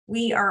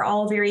we are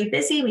all very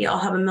busy. We all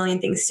have a million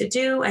things to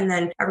do. And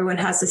then everyone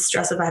has the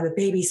stress of I have a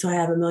baby, so I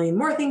have a million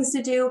more things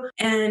to do.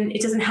 And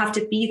it doesn't have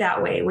to be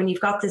that way. When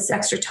you've got this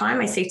extra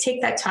time, I say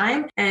take that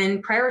time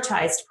and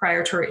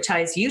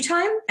prioritize you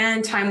time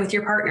and time with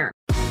your partner.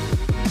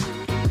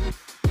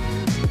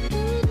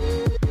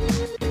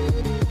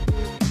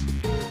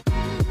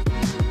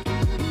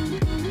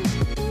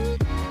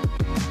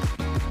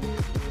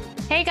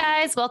 Hey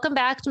guys, welcome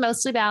back to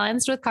Mostly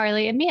Balanced with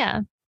Carly and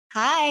Mia.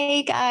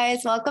 Hi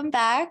guys, welcome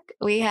back.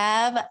 We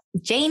have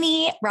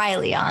Janie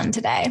Riley on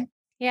today.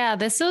 Yeah,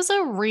 this was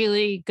a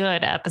really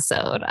good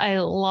episode. I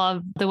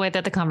love the way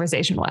that the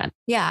conversation went.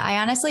 Yeah, I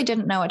honestly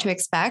didn't know what to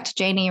expect.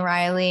 Janie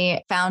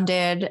Riley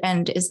founded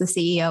and is the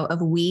CEO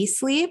of We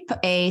Sleep,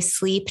 a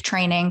sleep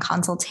training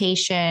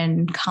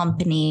consultation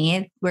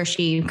company where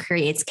she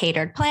creates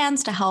catered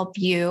plans to help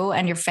you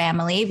and your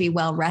family be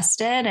well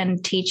rested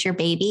and teach your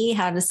baby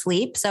how to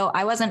sleep. So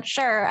I wasn't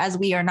sure, as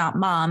we are not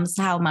moms,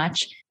 how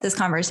much this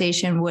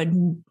conversation would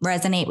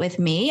resonate with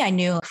me. I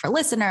knew for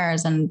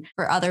listeners and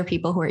for other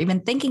people who are even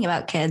thinking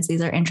about kids,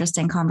 these are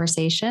interesting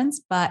conversations,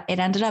 but it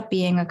ended up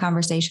being a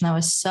conversation that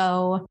was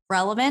so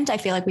relevant. I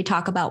feel like we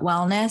talk about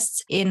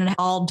wellness in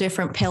all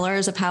different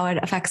pillars of how it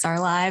affects our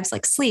lives,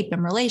 like sleep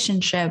and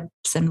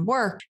relationships and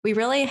work. We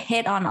really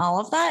hit on all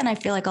of that. And I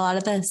feel like a lot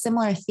of the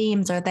similar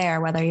themes are there,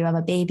 whether you have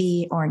a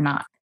baby or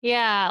not.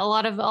 Yeah, a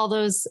lot of all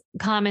those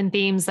common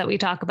themes that we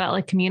talk about,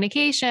 like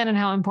communication and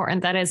how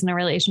important that is in a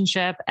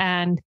relationship.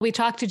 And we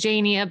talked to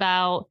Janie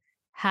about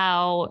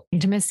how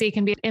intimacy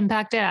can be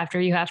impacted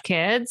after you have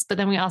kids. But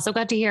then we also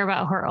got to hear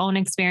about her own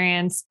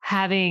experience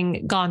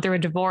having gone through a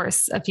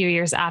divorce a few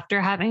years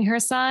after having her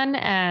son,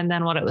 and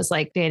then what it was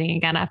like dating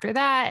again after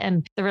that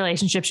and the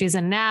relationship she's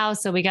in now.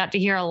 So we got to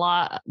hear a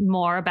lot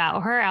more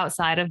about her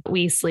outside of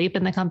We Sleep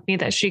and the company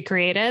that she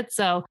created.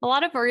 So a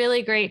lot of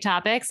really great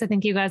topics. I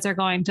think you guys are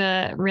going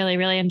to really,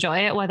 really enjoy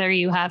it, whether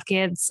you have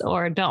kids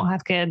or don't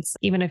have kids.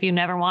 Even if you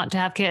never want to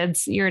have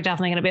kids, you're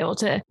definitely going to be able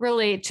to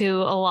relate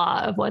to a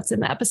lot of what's in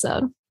the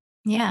episode.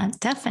 Yeah,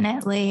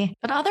 definitely.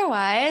 But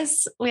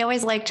otherwise, we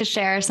always like to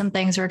share some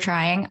things we're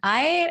trying.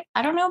 I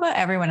don't know about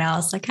everyone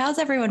else. Like, how's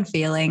everyone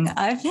feeling?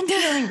 I've been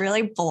feeling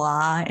really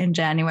blah in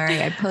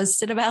January. I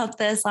posted about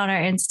this on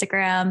our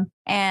Instagram,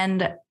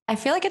 and I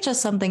feel like it's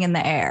just something in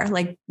the air.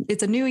 Like,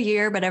 it's a new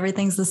year, but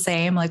everything's the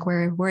same. Like,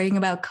 we're worrying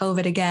about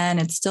COVID again.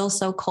 It's still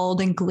so cold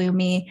and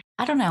gloomy.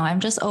 I don't know. I'm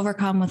just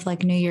overcome with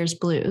like New Year's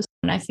blues.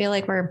 And I feel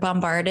like we're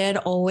bombarded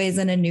always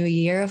in a new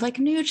year of like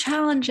new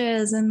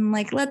challenges and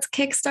like, let's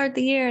kickstart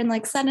the year and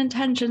like set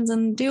intentions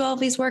and do all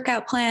these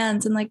workout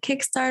plans and like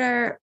kickstart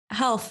our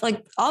health,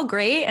 like all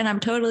great. And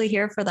I'm totally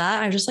here for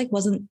that. I just like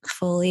wasn't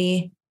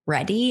fully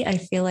ready. I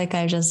feel like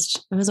it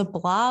was a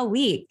blah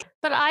week.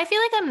 But I feel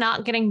like I'm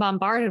not getting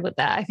bombarded with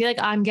that. I feel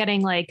like I'm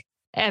getting like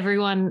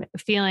everyone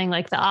feeling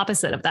like the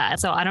opposite of that.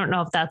 So I don't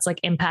know if that's like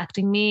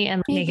impacting me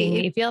and making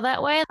me feel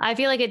that way. I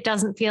feel like it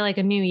doesn't feel like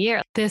a new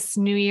year. This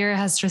new year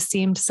has just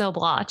seemed so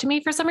blah to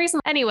me for some reason.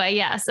 Anyway,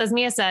 yes, as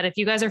Mia said, if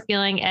you guys are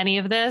feeling any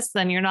of this,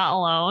 then you're not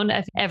alone.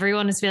 If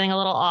everyone is feeling a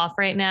little off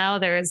right now,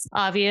 there's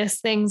obvious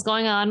things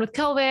going on with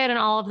COVID and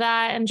all of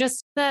that. And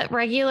just the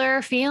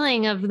regular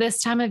feeling of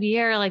this time of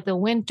year, like the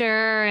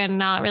winter and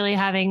not really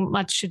having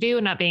much to do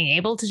and not being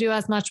able to do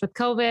as much with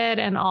COVID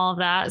and all of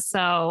that.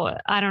 So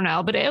I don't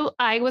know, but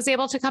I was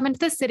able to come into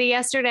the city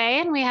yesterday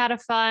and we had a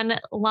fun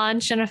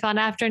lunch and a fun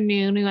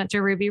afternoon. We went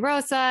to Ruby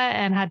Rosa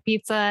and had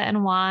pizza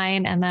and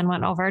wine, and then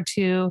went over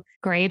to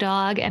Grey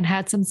Dog and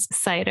had some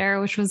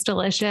cider, which was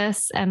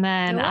delicious. And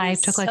then I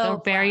took like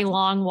a very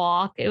long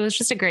walk. It was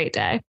just a great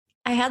day.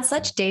 I had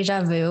such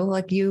deja vu.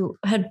 Like, you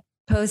had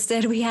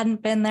posted, we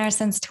hadn't been there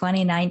since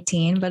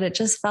 2019, but it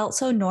just felt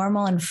so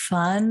normal and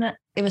fun.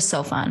 It was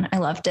so fun. I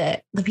loved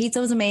it. The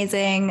pizza was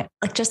amazing.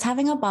 Like, just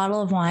having a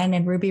bottle of wine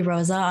in Ruby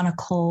Rosa on a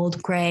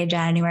cold, gray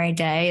January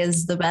day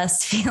is the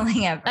best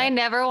feeling ever. I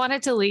never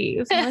wanted to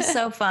leave. It was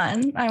so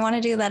fun. I want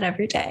to do that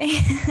every day.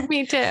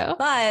 Me too.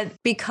 But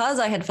because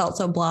I had felt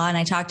so blah, and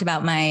I talked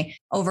about my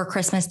over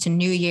Christmas to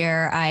New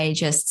Year, I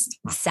just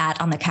sat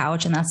on the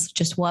couch, and that's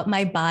just what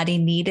my body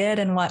needed.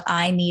 And what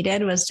I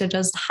needed was to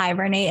just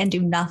hibernate and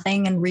do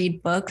nothing and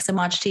read books and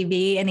watch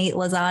TV and eat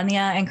lasagna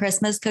and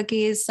Christmas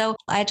cookies. So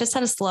I just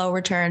had a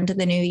slow return to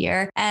the new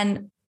year,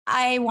 and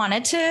I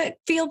wanted to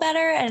feel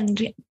better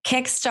and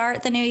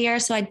kickstart the new year.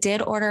 So I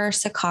did order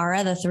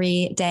Sakara, the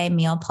 3-day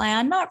meal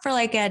plan, not for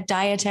like a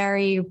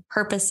dietary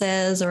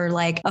purposes or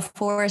like a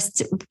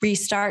forced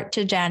restart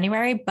to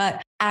January,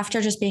 but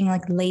after just being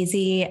like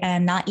lazy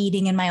and not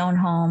eating in my own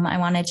home, I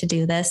wanted to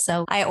do this.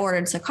 So I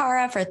ordered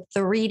Sakara for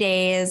 3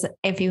 days.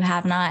 If you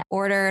have not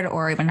ordered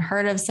or even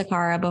heard of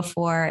Sakara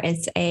before,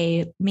 it's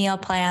a meal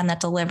plan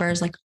that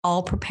delivers like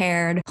all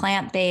prepared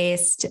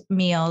plant-based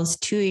meals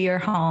to your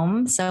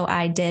home. So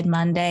I did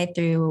Monday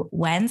through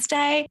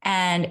Wednesday,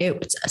 and it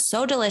was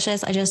so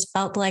delicious. I just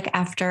felt like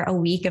after a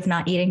week of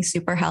not eating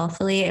super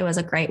healthily, it was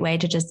a great way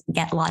to just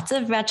get lots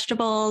of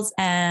vegetables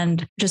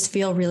and just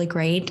feel really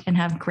great and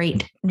have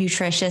great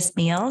nutrition nutritious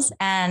meals,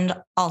 and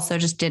also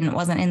just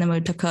wasn't in the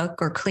mood to cook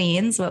or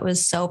clean. So it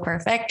was so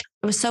perfect.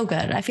 It was so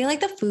good. I feel like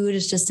the food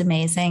is just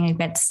amazing. I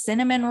got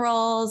cinnamon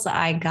rolls.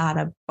 I got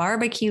a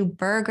barbecue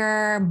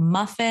burger,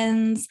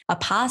 muffins, a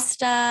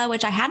pasta,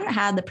 which I hadn't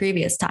had the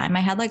previous time.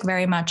 I had like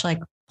very much like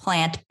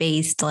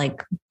plant-based,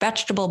 like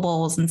vegetable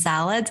bowls and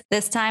salads.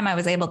 This time I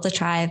was able to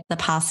try the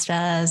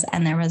pastas,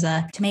 and there was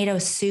a tomato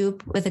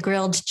soup with a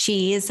grilled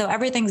cheese. So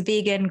everything's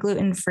vegan,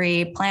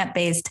 gluten-free,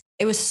 plant-based.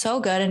 It was so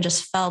good and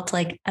just felt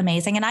like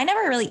amazing. And I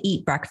never really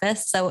eat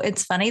breakfast. So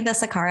it's funny, the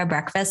Sakara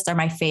breakfasts are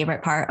my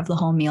favorite part of the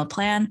whole meal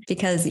plan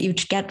because you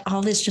get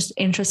all this just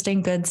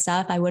interesting, good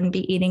stuff I wouldn't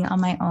be eating on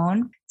my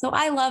own. So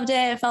I loved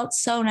it. It felt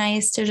so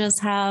nice to just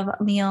have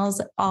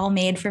meals all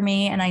made for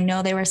me. And I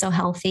know they were so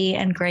healthy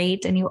and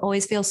great. And you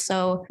always feel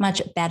so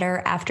much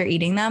better after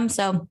eating them.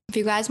 So if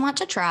you guys want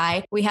to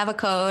try, we have a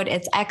code.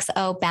 It's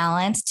XO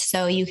Balanced.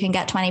 So you can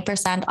get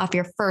 20% off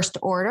your first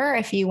order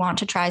if you want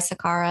to try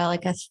Sakara,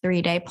 like a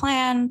 3-day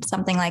plan,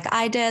 something like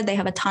I did. They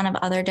have a ton of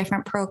other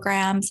different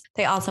programs.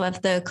 They also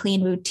have the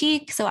Clean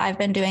Boutique. So I've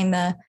been doing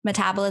the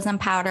metabolism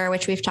powder,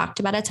 which we've talked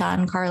about a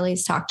ton.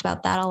 Carly's talked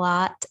about that a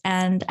lot.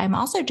 And I'm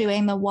also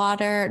doing the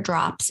water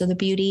drops, so the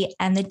beauty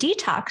and the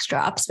detox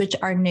drops, which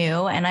are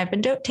new. And I've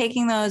been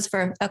taking those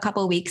for a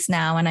couple of weeks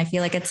now. And I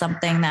feel like it's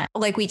something that,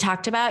 like we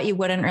talked about, you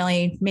wouldn't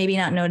really maybe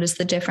not notice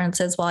the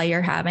differences while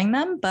you're having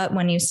them. But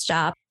when you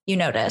stop, you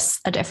notice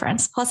a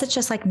difference. Plus, it's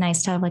just like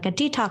nice to have like a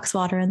detox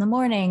water in the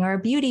morning or a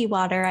beauty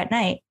water at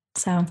night.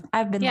 So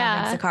I've been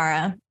loving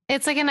Sakara.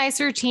 It's like a nice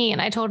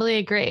routine. I totally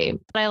agree.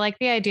 But I like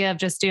the idea of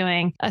just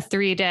doing a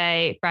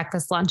 3-day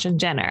breakfast, lunch, and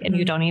dinner. And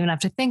you don't even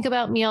have to think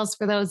about meals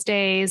for those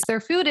days. Their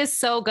food is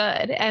so good.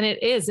 And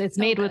it's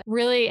made with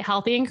really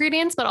healthy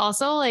ingredients, but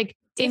also like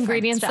different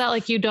ingredients stuff that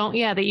like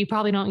that you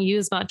probably don't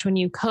use much when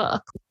you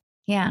cook.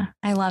 Yeah,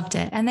 I loved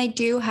it. And they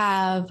do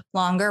have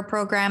longer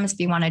programs if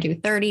you want to do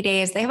 30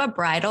 days. They have a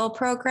bridal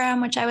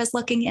program, which I was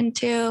looking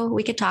into.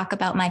 We could talk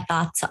about my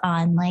thoughts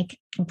on like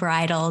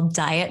bridal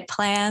diet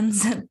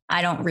plans.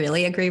 I don't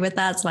really agree with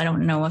that. So I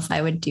don't know if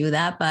I would do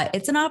that, but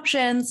it's an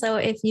option. So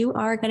if you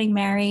are getting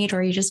married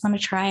or you just want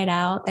to try it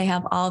out, they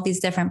have all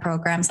these different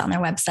programs on their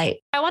website.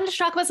 I wanted to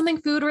talk about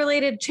something food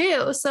related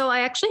too. So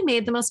I actually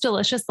made the most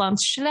delicious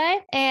lunch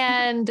today.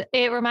 And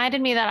it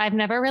reminded me that I've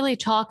never really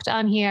talked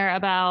on here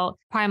about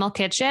Primal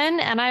Kitchen.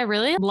 And I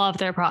really love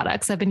their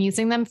products. I've been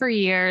using them for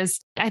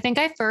years. I think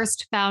I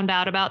first found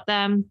out about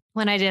them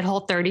when I did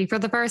Whole30 for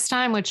the first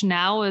time, which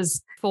now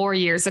was 4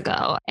 years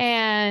ago.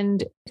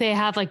 And they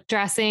have like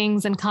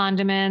dressings and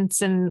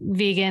condiments and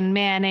vegan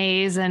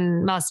mayonnaise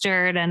and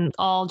mustard and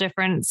all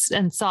different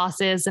and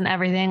sauces and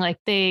everything. Like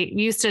they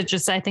used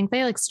to I think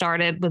they like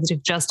started with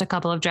just a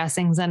couple of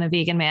dressings and a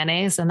vegan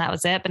mayonnaise and that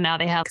was it. But now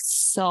they have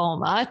so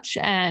much,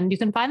 and you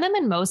can find them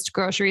in most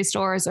grocery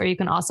stores, or you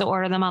can also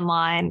order them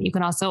online. You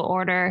can also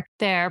order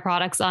their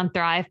products on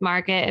Thrive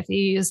Market if you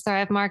use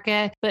Thrive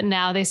Market. But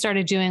now they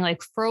started doing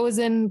like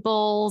frozen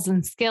bowls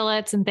and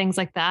skillets and things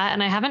like that.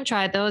 And I haven't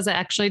tried those. I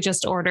actually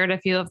just ordered a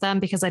few of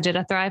them because I did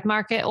a Thrive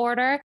Market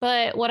order.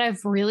 But what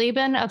I've really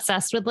been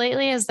obsessed with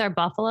lately is their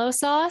buffalo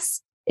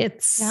sauce.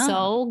 It's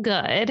so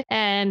good.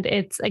 And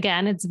it's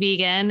vegan, it's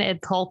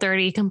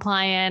Whole30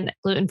 compliant,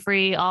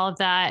 gluten-free, all of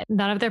that.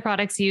 None of their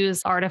products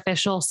use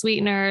artificial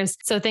sweeteners.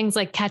 So things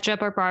like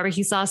ketchup or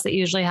barbecue sauce that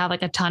usually have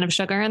like a ton of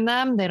sugar in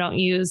them, they don't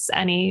use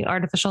any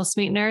artificial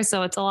sweeteners.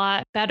 So it's a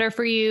lot better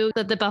for you.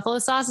 The buffalo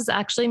sauce is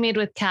actually made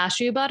with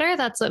cashew butter.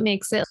 That's what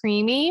makes it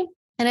creamy.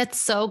 And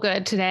it's so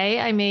good. Today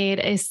I made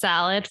a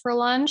salad for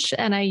lunch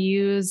and I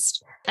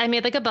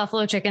made like a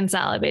buffalo chicken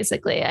salad,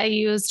 basically. I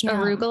used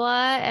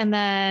arugula, and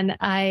then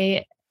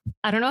I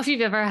don't know if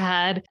you've ever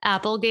had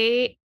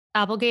Applegate.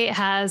 Applegate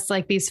has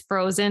like these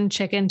frozen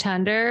chicken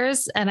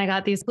tenders, and I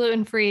got these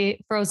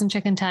gluten-free frozen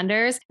chicken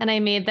tenders and I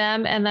made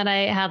them. And then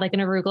I had like an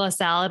arugula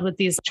salad with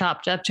these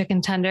chopped up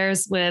chicken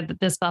tenders with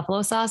this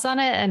buffalo sauce on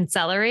it and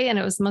celery. And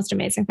it was the most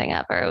amazing thing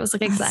ever. It was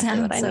like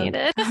exactly what I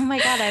needed. Oh my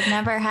God. I've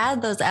never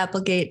had those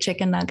Applegate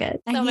chicken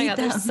nuggets. Oh my God.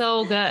 They're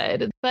so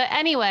good. But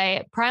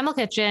anyway, Primal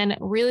Kitchen,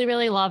 really,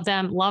 really love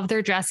them. Love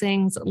their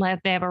dressings.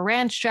 They have a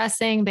ranch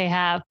dressing. They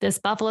have this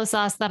buffalo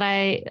sauce that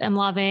I am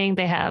loving.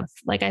 They have,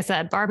 like I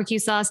said, barbecue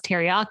sauce,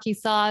 teriyaki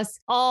sauce,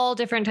 all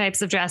different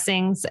types of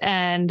dressings.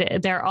 And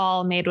they're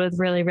all made with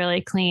really,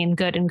 really clean,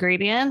 good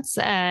ingredients.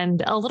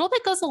 And a little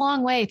bit goes a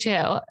long way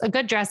too. A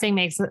good dressing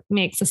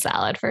makes a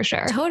salad for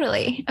sure.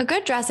 Totally. A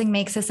good dressing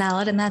makes a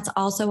salad. And that's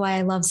also why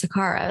I love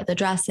Sakara. The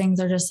dressings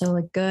are just so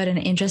like good and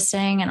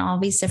interesting and all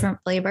these different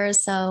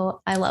flavors.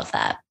 So I love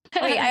that.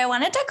 Wait, I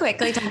wanted to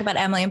quickly talk about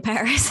Emily in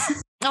Paris.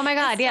 Oh my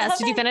God. Yes.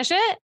 Did you finish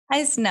it?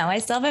 I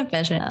still haven't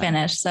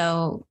finished.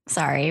 So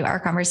sorry, our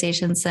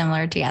conversation's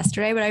similar to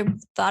yesterday, but I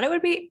thought it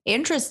would be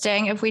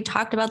interesting if we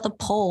talked about the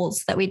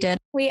polls that we did.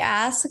 We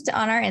asked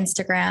on our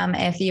Instagram,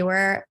 if you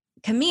were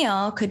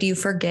Camille, could you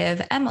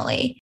forgive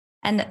Emily?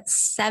 And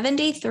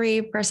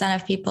 73%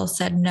 of people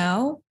said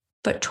no,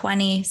 but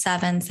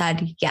 27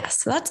 said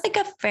yes. So that's like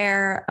a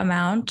fair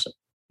amount.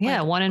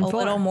 Yeah, 1 in 4. A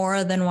little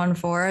more than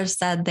 1/4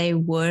 said they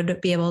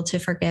would be able to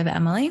forgive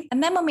Emily.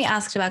 And then when we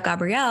asked about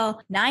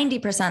Gabrielle,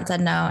 90%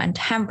 said no and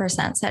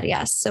 10% said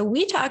yes. So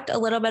we talked a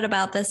little bit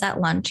about this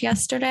at lunch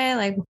yesterday.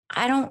 Like,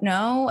 I don't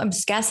know. I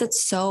guess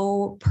it's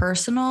so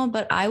personal,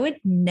 but I would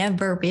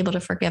never be able to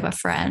forgive a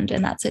friend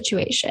in that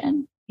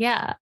situation.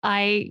 Yeah,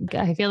 I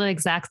feel the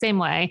exact same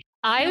way.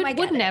 I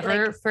would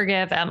never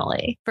forgive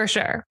Emily for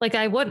sure. Like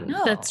I wouldn't.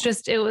 No. That's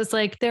just, it was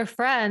like they're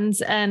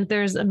friends and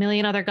there's a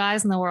million other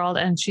guys in the world.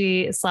 And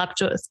she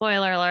slept,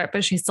 spoiler alert,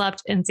 but she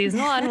slept in season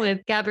 1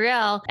 with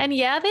Gabrielle. And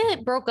yeah, they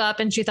broke up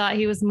and she thought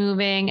he was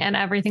moving and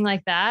everything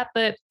like that.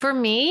 But for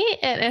me,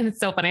 and it's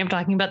so funny, I'm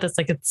talking about this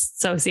like it's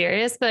so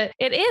serious, but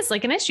it is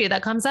like an issue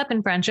that comes up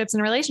in friendships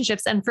and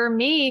relationships. And for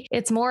me,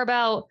 it's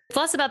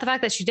less about the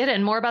fact that she did it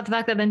and more about the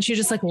fact that then she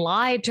just like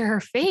lied to her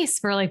face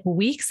for like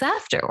weeks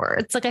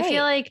afterwards. Like, right. I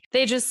feel like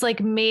they just like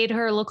made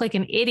her look like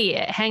an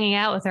idiot hanging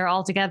out with her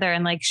all together.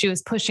 And like she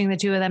was pushing the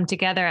two of them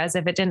together as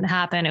if it didn't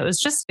happen. It was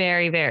just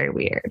very, very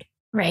weird.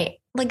 Right.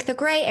 Like the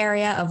gray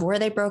area of were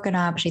they broken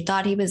up? She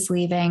thought he was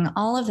leaving,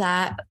 all of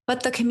that.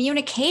 But the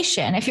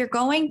communication, if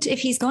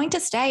he's going to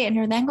stay and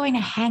you're then going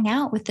to hang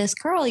out with this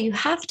girl, you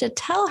have to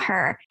tell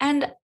her.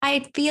 And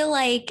I feel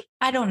like,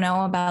 I don't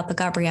know about the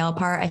Gabrielle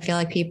part. I feel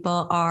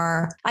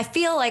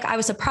like I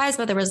was surprised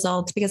by the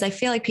results because I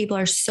feel like people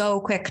are so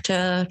quick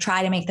to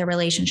try to make their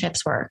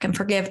relationships work and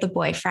forgive the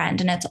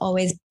boyfriend. And it's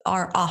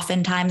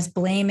oftentimes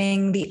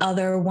blaming the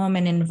other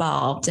woman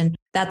involved. And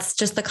that's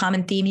just the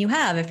common theme you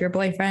have. If your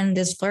boyfriend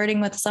is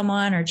flirting with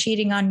someone or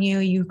cheating on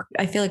you,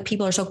 I feel like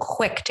people are so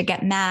quick to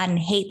get mad and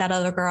hate that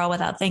other girl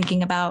without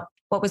thinking about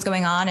what was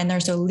going on. And they're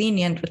so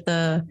lenient with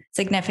the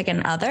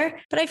significant other.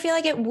 But I feel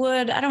like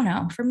I don't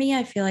know. For me,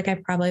 I feel like I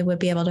probably would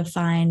be able to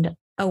find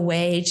a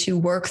way to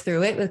work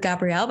through it with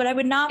Gabrielle, but I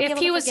would not be able to.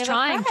 If he was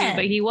trying to,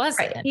 but he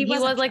wasn't. Right. He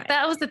was like,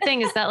 that was the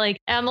thing is that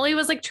like Emily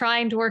was like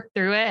trying to work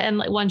through it. And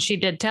like once she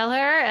did tell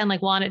her and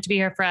like wanted to be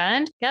her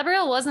friend,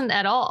 Gabrielle wasn't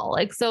at all.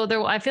 Like, so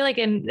I feel like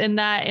in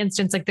that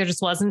instance, like there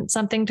just wasn't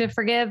something to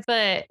forgive.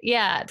 But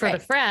yeah, for the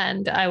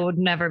friend, I would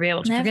never be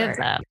able to forgive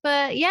them.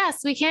 But yes,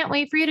 we can't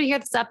wait for you to hear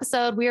this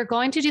episode. We are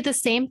going to do the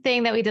same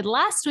thing that we did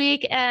last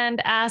week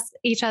and ask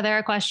each other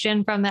a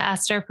question from the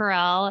Esther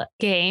Perel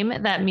game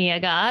that Mia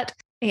got.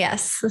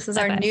 Yes, this is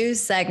our new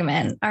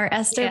segment, our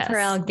Esther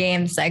Perel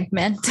game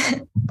segment.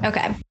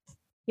 Okay.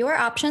 Your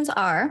options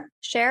are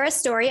share a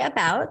story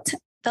about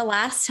the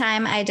last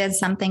time I did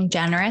something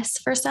generous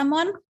for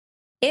someone.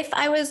 If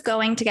I was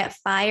going to get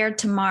fired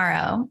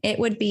tomorrow, it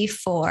would be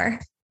 4.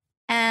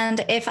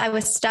 And if I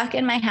was stuck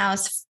in my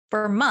house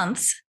for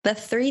months, the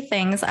 3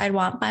 things I'd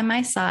want by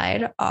my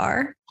side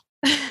are...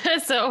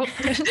 So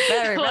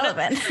very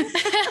relevant.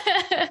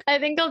 I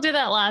think I'll do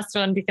that last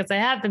one because I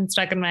have been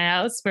stuck in my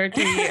house for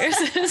 2 years.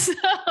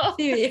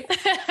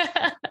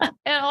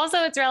 And also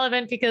it's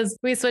relevant because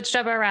we switched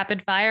up our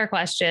rapid fire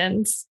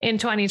questions in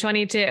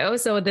 2022.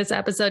 So this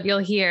episode you'll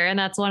hear, and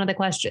that's one of the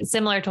questions,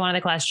 similar to one of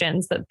the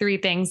questions, the 3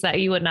 things that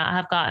you would not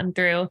have gotten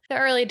through the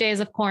early days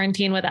of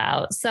quarantine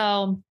without.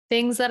 So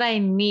things that I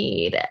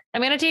need.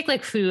 I'm going to take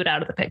like food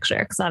out of the picture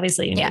because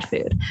obviously you need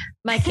food.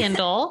 My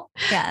Kindle.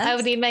 Yes. I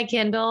would need my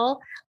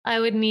Kindle. I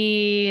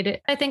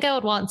think I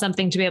would want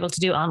something to be able to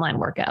do online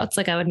workouts.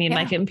 Like I would need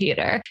my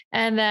computer.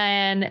 And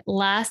then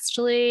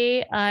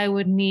lastly,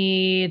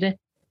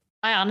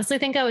 I honestly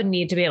think I would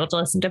need to be able to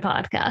listen to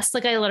podcasts.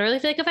 Like I literally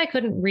feel like if I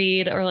couldn't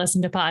read or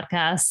listen to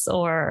podcasts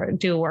or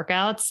do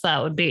workouts,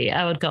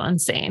 I would go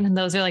insane. And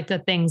those are like the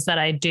things that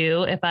I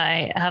do if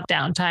I have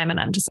downtime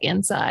and I'm just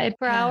inside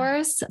for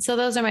hours. So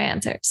those are my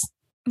answers.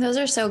 Those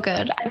are so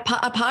good.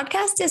 A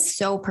podcast is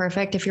so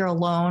perfect if you're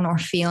alone or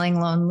feeling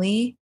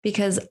lonely,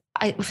 because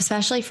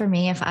especially for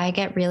me, if I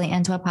get really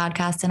into a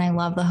podcast and I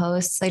love the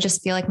hosts, I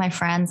just feel like my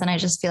friends and I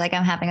just feel like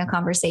I'm having a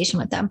conversation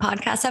with them.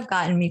 Podcasts have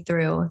gotten me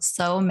through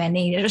so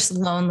many just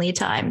lonely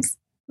times.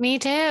 Me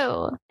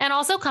too. And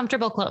also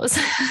comfortable clothes.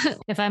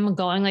 If I'm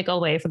going like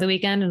away for the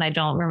weekend and I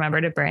don't remember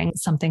to bring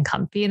something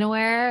comfy to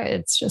wear,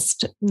 it's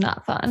just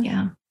not fun.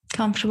 Yeah.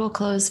 Comfortable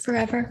clothes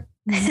forever.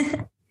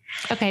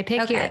 Okay.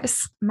 Pick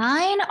yours.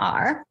 Mine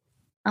are,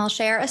 I'll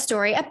share a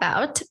story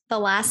about the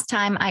last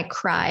time I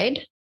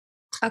cried,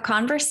 a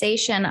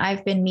conversation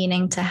I've been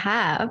meaning to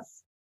have,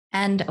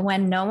 and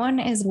when no one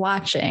is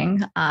watching,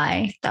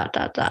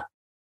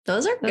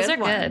 Those are good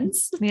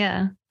ones. Good.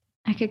 Yeah.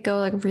 I could go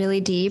like really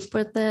deep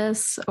with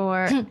this,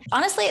 or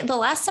honestly, the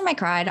last time I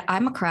cried,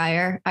 I'm a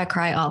crier. I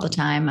cry all the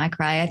time. I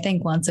cry, I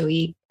think once a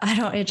week.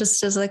 It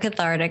just is a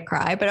cathartic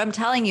cry, but I'm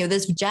telling you,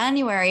 this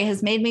January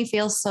has made me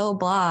feel so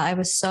blah. I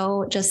was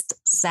so just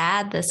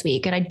sad this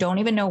week and I don't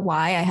even know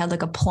why. I had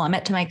like a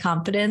plummet to my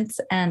confidence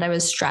and I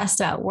was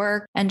stressed at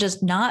work and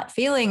just not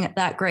feeling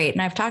that great.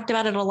 And I've talked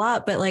about it a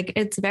lot, but like,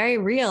 it's very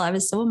real. I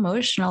was so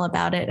emotional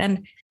about it.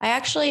 And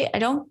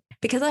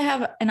because I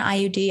have an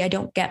IUD, I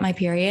don't get my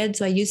period.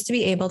 So I used to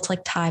be able to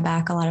like tie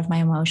back a lot of my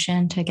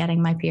emotion to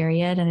getting my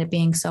period and it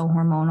being so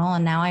hormonal.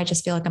 And now I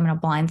just feel like I'm in a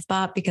blind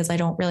spot because I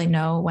don't really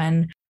know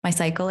when my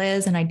cycle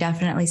is. And I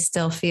definitely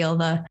still feel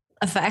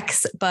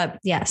effects. But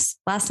yes,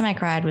 last time I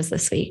cried was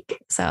this week.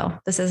 So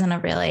this isn't a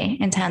really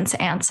intense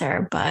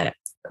answer, but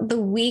the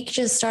week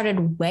just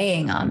started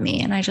weighing on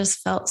me and I just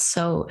felt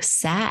so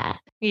sad.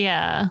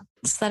 Yeah.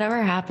 Does that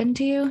ever happen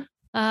to you?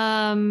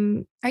 Are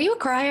you a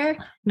crier?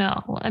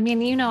 No, I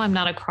mean, I'm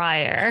not a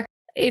crier.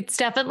 It's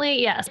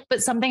definitely, yes,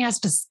 but something has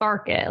to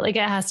spark it. Like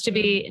it has to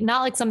be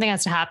not like something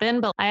has to happen,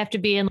 but I have to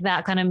be in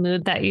that kind of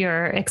mood that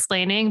you're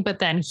explaining, but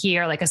then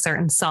hear like a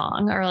certain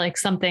song or like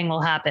something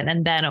will happen.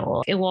 And then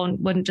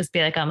wouldn't just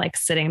be like, I'm like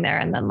sitting there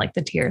and then like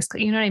the tears,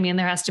 you know what I mean?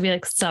 There has to be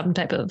like some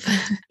type of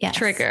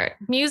trigger.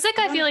 Music,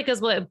 I feel like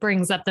is what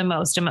brings up the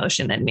most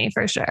emotion in me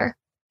for sure.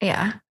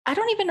 Yeah. I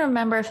don't even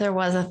remember if there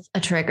was a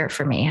trigger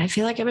for me. I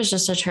feel like it was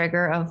just a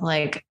trigger of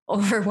like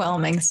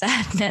overwhelming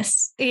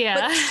sadness.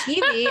 Yeah. But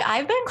TV,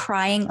 I've been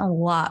crying a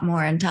lot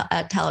more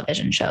at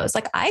television shows.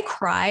 Like I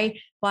cry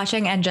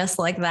watching And Just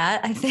Like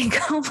That. I think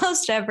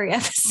almost every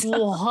episode.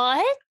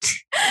 What?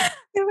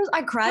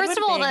 I cried. First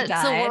of all, that's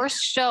the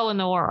worst show in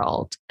the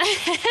world.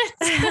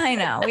 I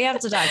know. We have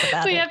to talk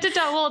about it. We have to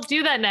talk. We'll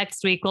do that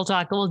next week. We'll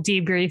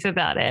debrief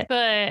about it.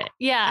 But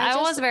yeah,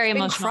 I was very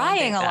emotional.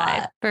 Crying a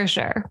lot. For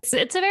sure.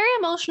 It's a very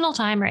emotional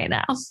time right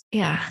now.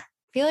 Yeah.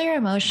 Feel your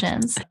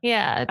emotions.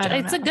 Yeah.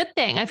 It's a good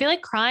thing. I feel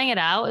like crying it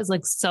out is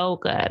like so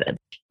good.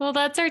 Well,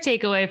 that's our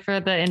takeaway for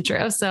the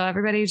intro. So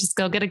everybody just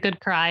go get a good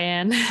cry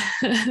in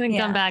and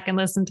come back and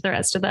listen to the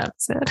rest of the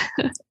episode.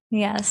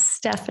 Yes,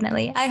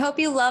 definitely. I hope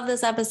you love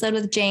this episode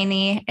with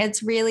Janie.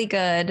 It's really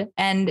good.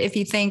 And if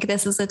you think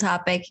this is a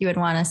topic you would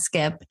want to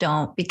skip,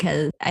 don't,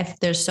 because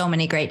there's so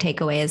many great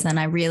takeaways and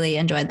I really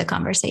enjoyed the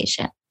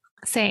conversation.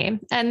 Same.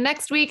 And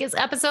next week is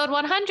episode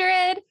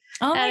 100.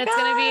 Oh my God. It's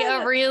going to be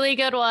a really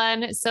good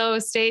one. So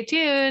stay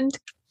tuned.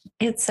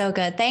 It's so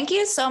good. Thank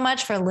you so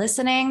much for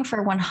listening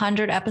for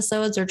 100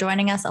 episodes or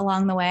joining us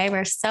along the way.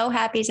 We're so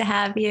happy to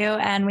have you.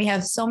 And we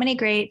have so many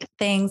great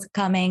things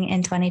coming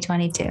in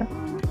 2022.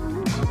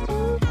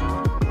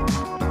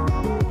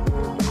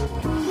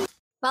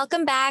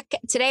 Welcome back.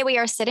 Today, we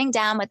are sitting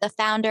down with the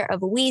founder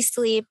of We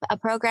Sleep, a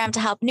program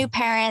to help new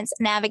parents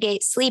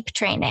navigate sleep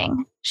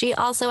training. She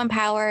also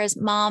empowers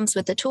moms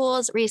with the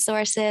tools,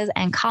 resources,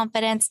 and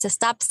confidence to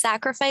stop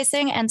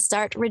sacrificing and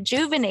start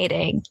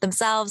rejuvenating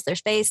themselves, their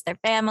space, their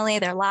family,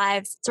 their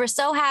lives. So we're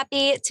so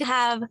happy to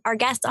have our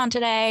guest on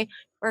today.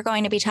 We're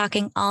going to be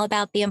talking all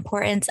about the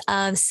importance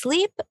of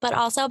sleep, but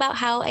also about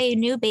how a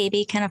new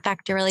baby can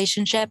affect your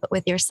relationship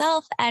with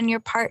yourself and your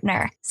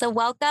partner. So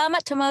welcome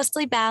to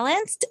Mostly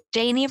Balanced,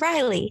 Janie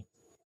Riley.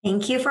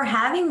 Thank you for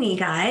having me,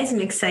 guys. I'm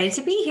excited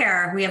to be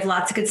here. We have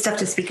lots of good stuff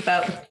to speak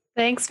about.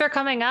 Thanks for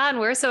coming on.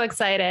 We're so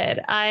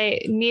excited.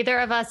 Neither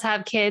of us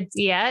have kids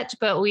yet,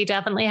 but we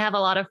definitely have a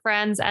lot of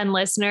friends and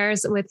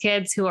listeners with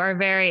kids who are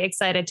very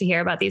excited to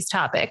hear about these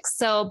topics.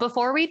 So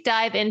before we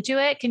dive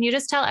into it, can you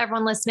just tell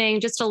everyone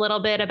listening just a little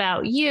bit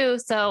about you?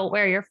 So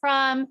where you're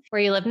from,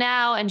 where you live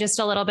now, and just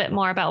a little bit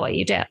more about what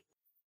you do.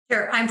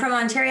 Sure. I'm from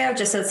Ontario,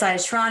 just outside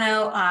of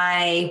Toronto.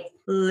 I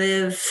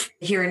live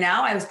here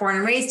now. I was born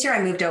and raised here.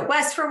 I moved out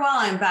west for a while.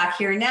 I'm back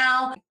here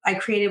now. I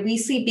created We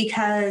Sleep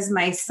because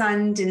my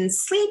son didn't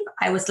sleep.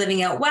 I was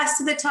living out west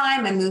at the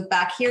time. I moved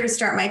back here to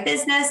start my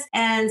business.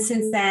 And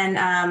since then,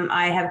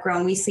 I have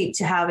grown We Sleep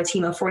to have a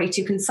team of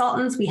 42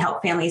 consultants. We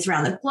help families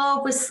around the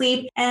globe with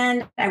sleep.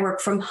 And I work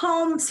from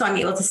home, so I'm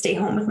able to stay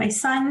home with my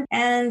son.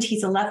 And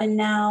he's 11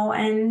 now.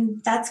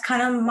 And that's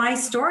kind of my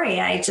story.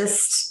 I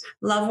just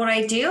love what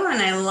I do.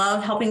 And I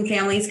love helping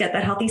families get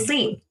that healthy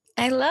sleep.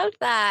 I love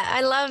that.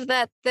 I love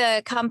that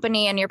the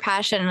company and your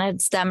passion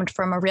had stemmed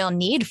from a real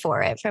need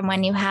for it from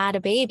when you had a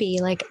baby.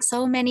 Like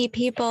so many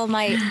people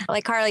might,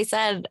 like Carly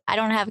said, I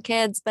don't have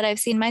kids, but I've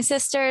seen my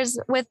sisters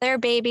with their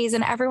babies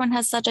and everyone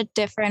has such a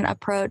different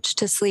approach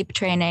to sleep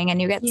training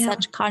and you get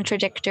such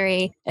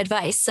contradictory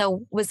advice.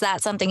 So was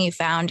that something you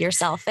found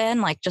yourself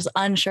in, like just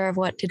unsure of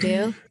what to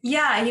do?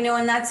 Yeah,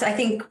 and that's, I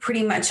think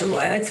pretty much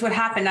it's what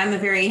happened. I'm a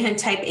very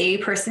type A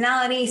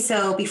personality.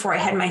 So before I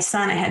had my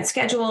son, I had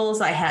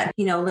schedules. I had,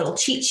 little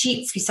cheat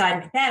sheets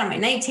beside the bed on my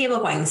night table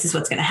going, this is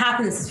what's going to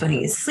happen. This is when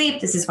he's asleep.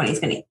 This is when he's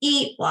going to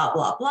eat, blah,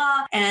 blah,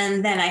 blah.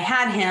 And then I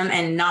had him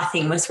and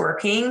nothing was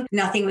working.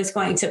 Nothing was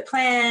going to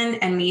plan.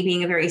 And me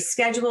being a very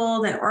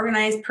scheduled and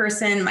organized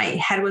person, my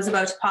head was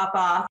about to pop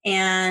off.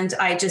 And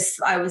I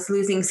was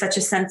losing such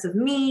a sense of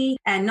me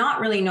and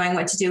not really knowing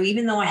what to do.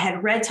 Even though I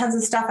had read tons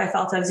of stuff, I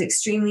felt I was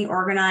extremely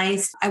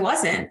organized. I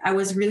wasn't. I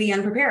was really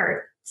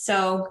unprepared.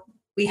 So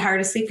we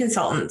hired a sleep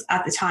consultant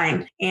at the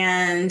time.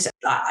 And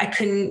I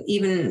couldn't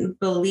even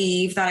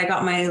believe that I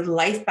got my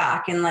life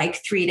back in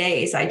like 3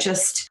 days. I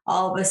just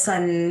all of a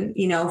sudden,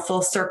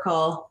 full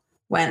circle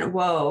went,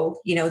 whoa,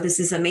 this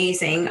is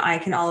amazing. I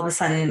can all of a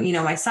sudden,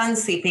 my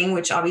son's sleeping,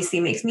 which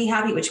obviously makes me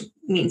happy, which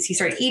means he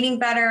started eating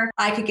better.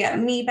 I could get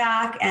me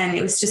back. And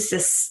it was just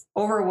this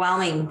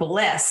overwhelming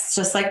bliss,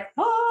 just like,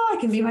 I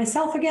can be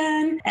myself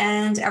again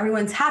and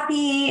everyone's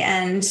happy.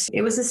 And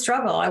it was a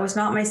struggle. I was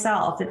not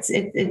myself.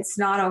 It's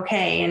not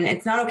okay. And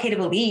it's not okay to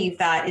believe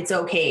that it's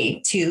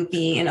okay to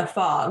be in a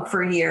fog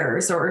for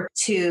years or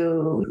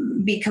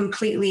to be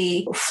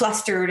completely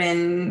flustered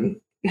and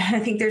I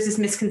think there's this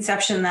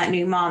misconception that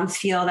new moms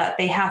feel that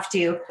they have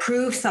to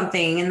prove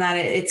something and that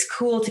it's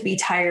cool to be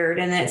tired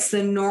and it's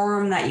the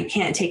norm that you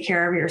can't take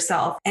care of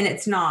yourself. And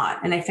it's not.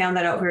 And I found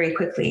that out very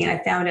quickly. And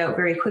I found out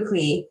very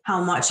quickly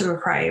how much of a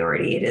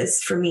priority it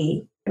is for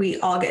me. We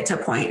all get to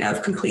a point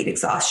of complete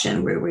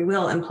exhaustion where we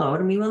will implode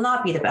and we will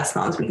not be the best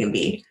moms we can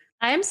be.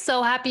 I am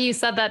so happy you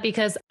said that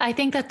because I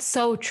think that's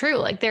so true.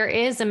 Like there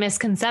is a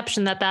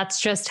misconception that that's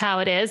just how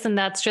it is. And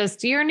that's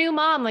just you're a new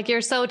mom. Like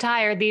you're so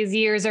tired. These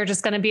years are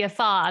just going to be a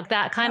fog,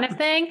 that kind of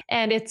thing.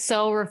 And it's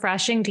so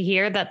refreshing to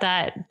hear that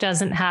that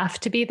doesn't have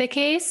to be the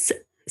case.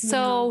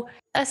 So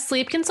a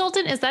sleep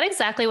consultant, is that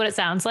exactly what it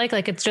sounds like?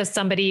 Like it's just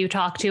somebody you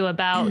talk to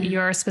about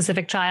your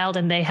specific child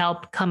and they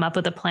help come up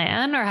with a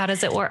plan, or how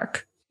does it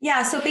work?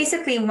 Yeah. So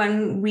basically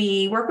when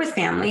we work with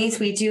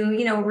families, we do,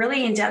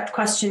 really in-depth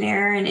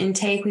questionnaire and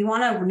intake. We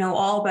want to know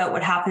all about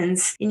what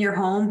happens in your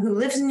home, who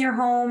lives in your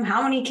home,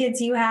 how many kids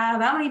you have,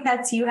 how many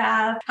pets you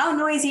have, how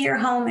noisy your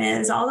home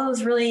is, all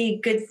those really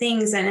good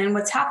things. And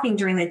what's happening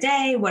during the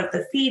day, what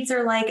the feeds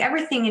are like,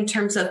 everything in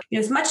terms of,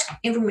 as much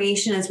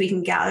information as we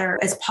can gather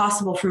as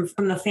possible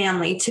from the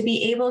family to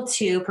be able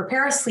to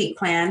prepare a sleep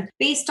plan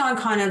based on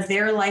kind of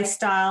their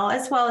lifestyle,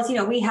 as well as,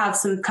 we have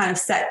some kind of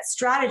set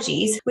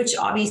strategies, which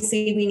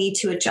obviously we need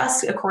to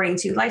adjust according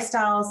to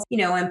lifestyles,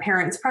 and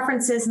parents'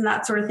 preferences and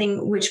that sort of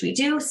thing, which we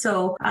do.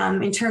 So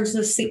in terms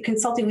of sleep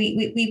consulting,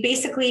 we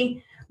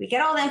basically, we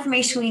get all the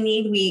information we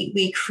need.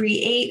 We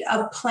create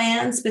a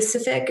plan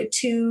specific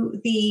to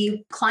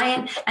the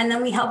client, and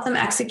then we help them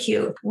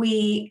execute.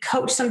 We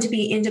coach them to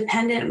be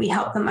independent. We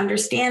help them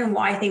understand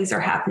why things are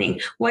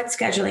happening, what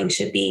scheduling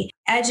should be,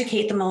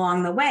 educate them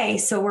along the way.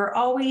 So we're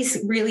always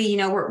really,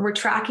 we're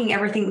tracking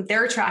everything.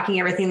 They're tracking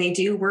everything they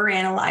do. We're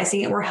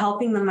analyzing it. We're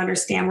helping them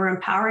understand. We're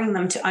empowering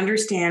them to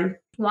understand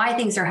why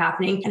things are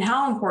happening and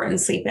how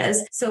important sleep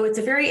is. So it's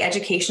a very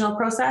educational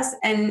process.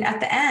 And at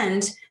the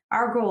end,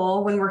 our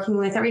goal when working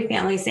with every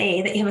family is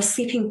that you have a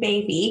sleeping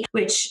baby,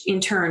 which in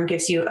turn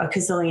gives you a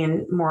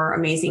gazillion more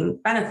amazing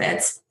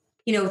benefits.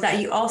 That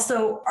you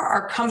also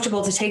are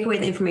comfortable to take away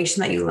the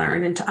information that you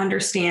learned and to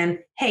understand,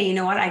 hey, you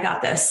know what? I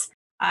got this.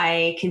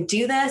 I can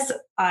do this.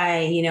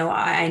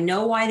 I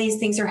know why these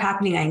things are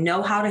happening. I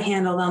know how to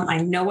handle them. I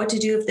know what to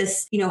do if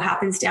this,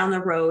 happens down the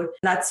road.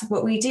 That's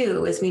what we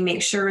do is we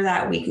make sure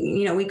that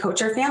we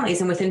coach our families,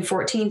 and within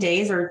 14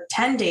 days or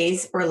 10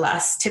 days or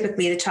less,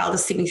 typically the child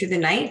is sleeping through the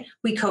night.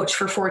 We coach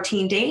for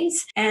 14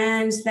 days.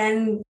 And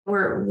then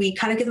we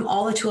kind of give them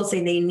all the tools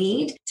they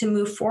need to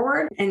move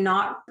forward and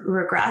not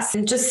regress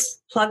and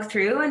just plug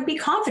through and be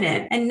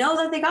confident and know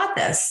that they got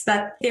this,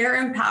 that they're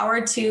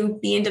empowered to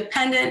be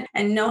independent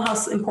and know how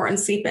important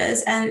sleep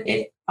is. And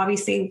it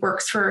obviously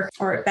works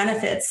it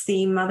benefits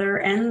the mother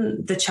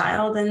and the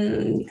child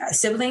and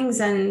siblings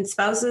and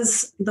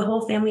spouses, the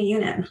whole family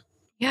unit.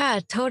 Yeah,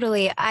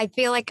 totally. I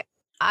feel like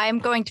I'm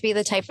going to be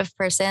the type of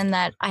person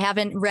that I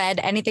haven't read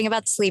anything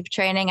about sleep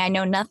training. I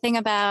know nothing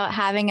about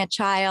having a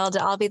child.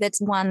 I'll be the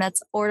one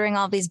that's ordering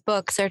all these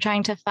books or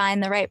trying to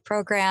find the right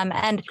program.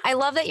 And I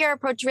love that your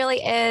approach really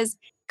is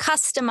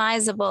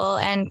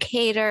customizable and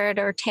catered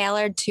or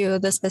tailored to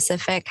the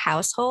specific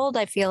household.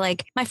 I feel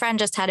like my friend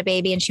just had a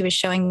baby and she was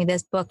showing me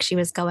this book she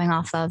was going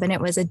off of, and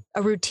it was a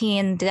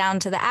routine down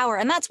to the hour,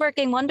 and that's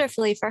working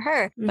wonderfully for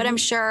her. Mm-hmm. But I'm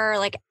sure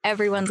like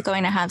everyone's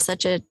going to have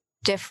such a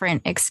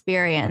different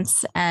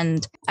experience.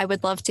 And I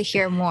would love to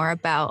hear more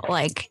about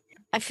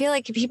I feel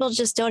like people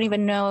just don't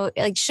even know,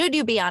 should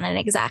you be on an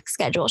exact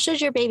schedule?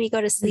 Should your baby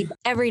go to sleep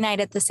every night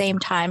at the same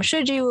time?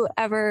 Should you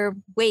ever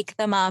wake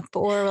them up?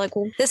 Or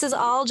this is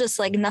all just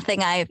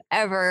nothing I've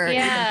ever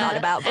even thought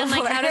about before.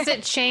 And how does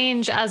it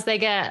change as they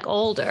get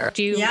older?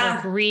 Do you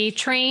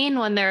retrain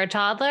when they're a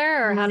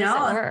toddler, or how does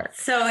it work?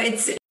 So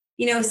it's,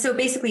 so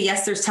basically,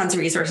 yes, there's tons of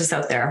resources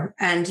out there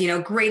and,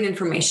 great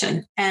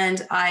information.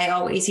 And I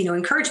always,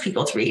 encourage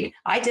people to read.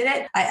 I did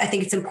it. I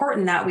think it's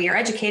important that we are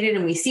educated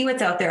and we see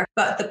what's out there.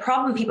 But the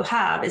problem people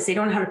have is they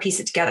don't know how to piece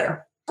it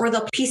together, or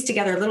they'll piece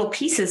together little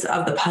pieces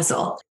of the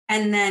puzzle.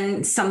 And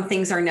then some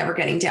things are never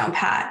getting down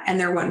pat and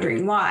they're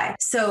wondering why.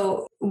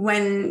 So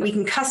when we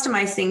can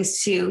customize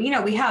things to,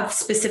 we have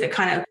specific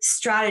kind of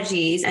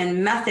strategies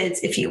and methods,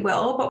 if you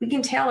will, but we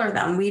can tailor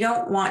them. We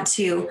don't want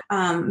to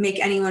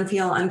make anyone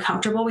feel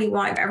uncomfortable. We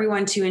want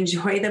everyone to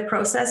enjoy the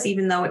process,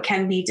 even though it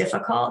can be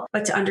difficult,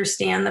 but to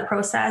understand the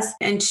process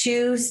and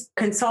choose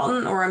a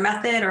consultant or a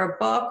method or a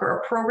book or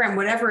a program,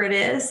 whatever it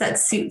is that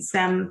suits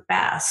them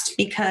best,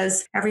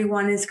 because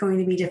everyone is going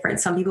to be different.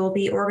 Some people will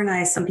be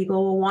organized. Some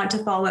people will want to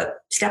follow it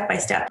step by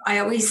step. I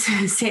always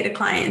say to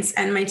clients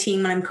and my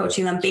team when I'm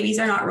coaching them, babies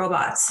are not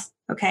robots.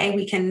 Okay.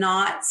 We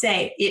cannot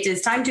say it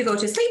is time to go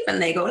to sleep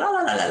and they go, la,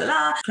 la, la, la,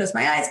 la, close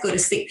my eyes, go to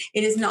sleep.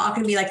 It is not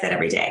going to be like that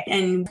every day.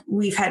 And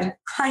we've had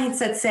clients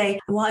that say,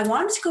 well, I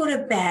want to go to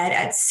bed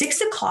at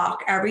 6:00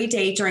 every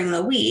day during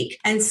the week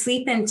and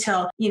sleep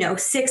until,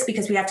 6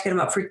 because we have to get him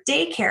up for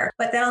daycare.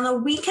 But then on the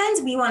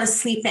weekends, we want to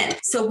sleep in.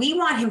 So we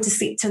want him to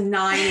sleep to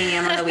 9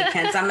 a.m. on the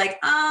weekends. I'm like,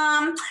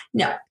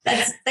 no,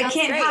 that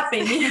can't happen.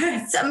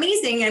 It's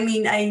amazing. I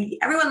mean,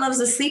 everyone loves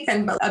to sleep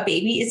in, but a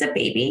baby is a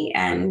baby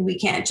and we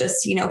can't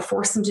just, force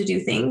force them to do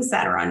things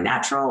that are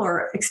unnatural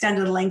or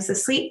extended lengths of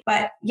sleep.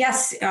 But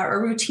yes, a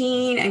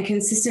routine and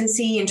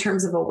consistency in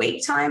terms of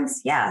awake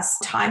times. Yes.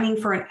 Timing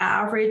for an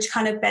average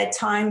kind of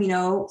bedtime,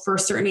 for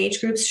certain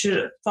age groups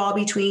should fall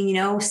between,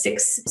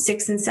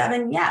 6 and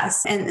 7.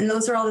 Yes. And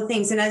those are all the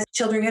things. And as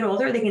children get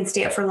older, they can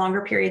stay up for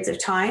longer periods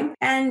of time.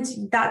 And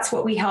that's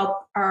what we help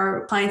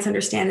our clients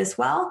understand as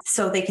well.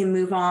 So they can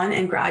move on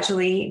and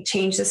gradually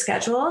change the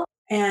schedule.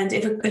 And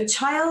if a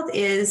child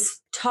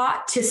is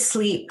taught to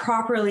sleep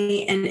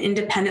properly and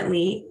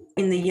independently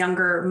in the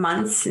younger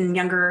months and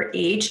younger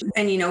age,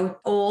 and,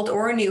 old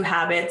or new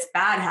habits,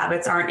 bad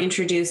habits aren't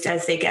introduced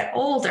as they get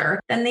older,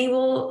 then they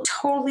will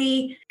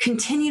totally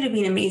continue to be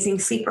an amazing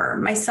sleeper.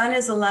 My son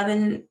is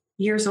 11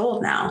 years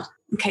old now.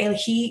 Okay.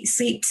 He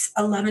sleeps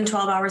 11,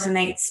 12 hours a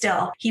night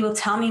still. He will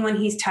tell me when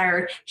he's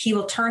tired. He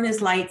will turn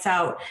his lights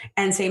out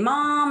and say,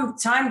 Mom,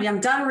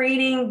 I'm done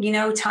reading,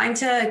 time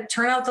to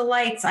turn out the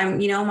lights. My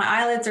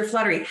eyelids are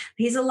fluttery.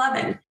 He's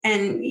 11.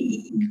 And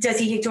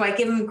do I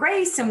give him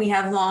grace? And we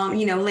have long,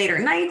 later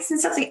nights and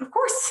stuff. Of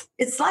course,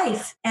 it's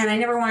life. And I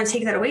never want to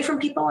take that away from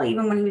people.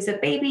 Even when he was a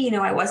baby,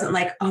 I wasn't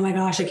like, oh my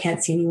gosh, I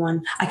can't see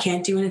anyone. I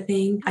can't do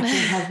anything. I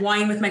can't have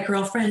wine with my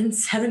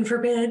girlfriends. Heaven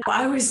forbid.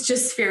 I was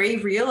just very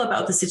real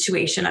about the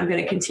situation. I'm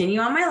going to continue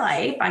on my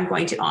life. I'm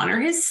going to honor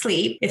his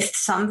sleep. If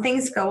some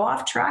things go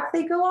off track,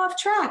 they go off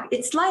track.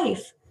 It's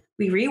life.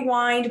 We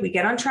rewind, we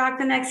get on track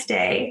the next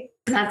day.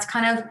 And that's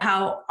kind of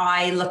how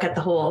I look at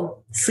the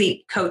whole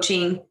sleep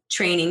coaching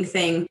training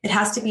thing. It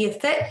has to be a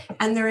fit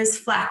and there is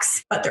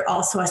flex, but there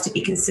also has to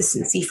be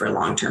consistency for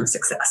long-term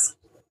success.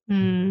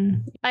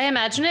 I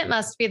imagine it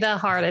must be the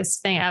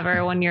hardest thing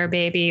ever when your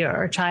baby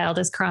or child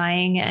is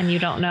crying and you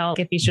don't know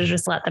if you should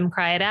just let them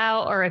cry it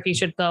out or if you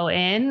should go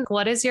in.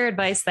 What is your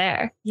advice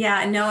there?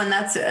 Yeah, no, and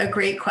that's a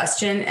great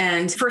question.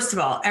 And first of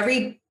all,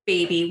 every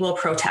baby will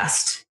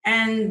protest,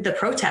 and the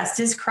protest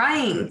is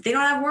crying. They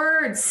don't have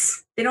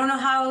words. They don't know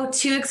how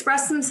to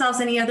express themselves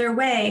any other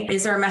way.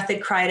 Is there a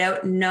method? Cry it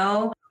out?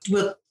 No.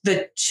 Will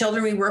the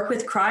children we work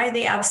with cry?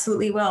 They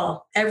absolutely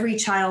will. Every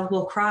child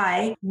will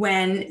cry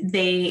when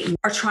they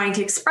are trying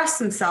to express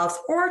themselves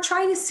or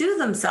trying to soothe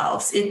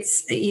themselves.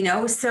 It's,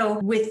 so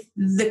with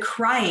the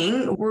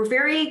crying, we're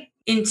very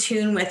in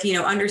tune with,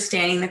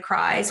 understanding the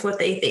cries, what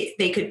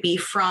they could be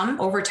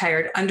from: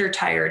 overtired,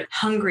 undertired,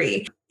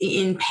 hungry,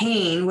 in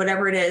pain,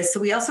 whatever it is. So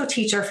we also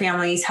teach our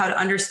families how to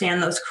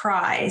understand those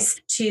cries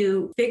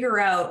to figure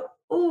out,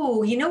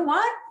 oh, you know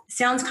what?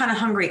 Sounds kind of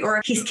hungry,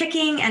 or he's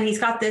kicking and he's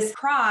got this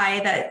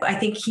cry that I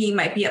think he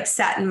might be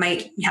upset and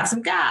might have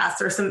some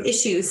gas or some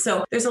issues.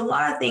 So there's a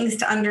lot of things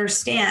to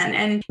understand.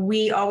 And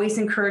we always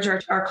encourage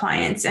our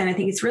clients. And I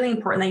think it's really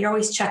important that you're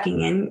always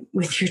checking in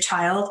with your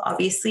child.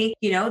 Obviously,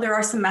 there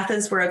are some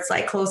methods where it's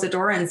like close the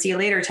door and see you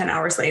later 10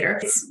 hours later.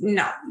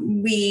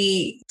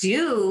 We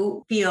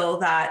do feel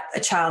that a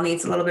child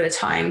needs a little bit of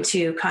time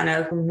to kind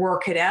of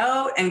work it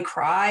out and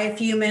cry a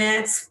few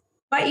minutes.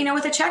 But,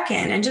 with a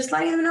check-in and just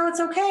letting them know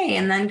it's okay,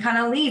 and then kind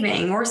of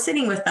leaving or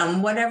sitting with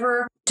them,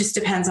 whatever, just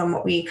depends on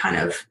what we kind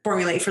of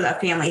formulate for that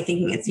family,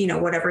 thinking it's,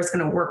 whatever is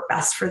going to work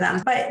best for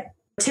them. But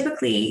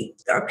typically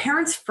our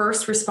parents'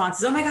 first response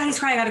is, oh my God, he's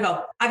crying. I gotta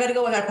go. I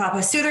gotta pop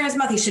a soother in his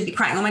mouth. He should be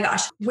crying. Oh my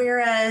gosh.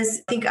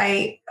 Whereas I think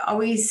I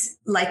always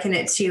liken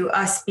it to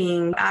us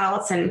being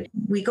adults, and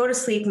we go to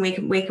sleep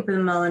and wake up in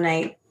the middle of the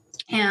night.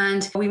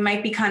 And we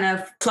might be kind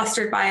of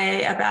flustered by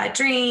a bad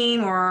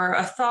dream or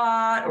a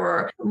thought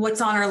or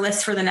what's on our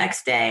list for the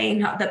next day.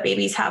 Not that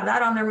babies have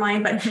that on their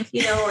mind, but, or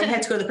you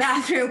had to go to the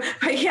bathroom.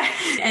 But yeah,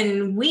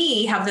 and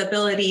we have the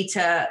ability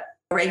to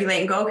regulate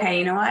and go, okay,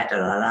 you know what?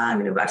 I'm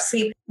going to go back to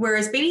sleep.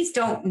 Whereas babies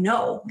don't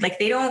know, like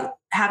they don't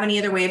have any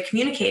other way of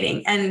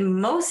communicating.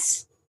 And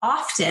most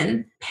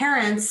often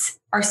parents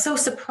are so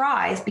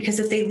surprised because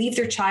if they leave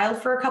their child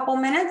for a couple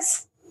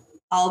minutes,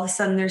 all of a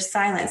sudden there's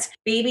silence.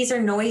 Babies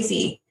are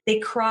noisy. They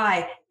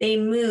cry, they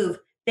move,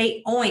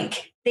 they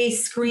oink, they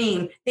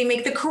scream, they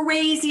make the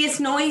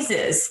craziest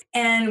noises.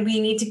 And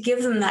we need to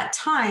give them that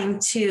time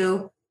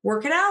to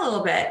work it out a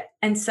little bit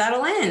and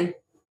settle in.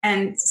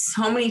 And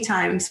so many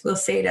times we'll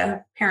say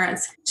to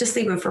parents, just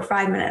leave them for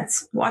 5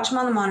 minutes, watch them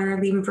on the monitor,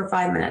 leave them for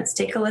 5 minutes,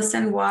 take a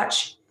listen,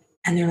 watch.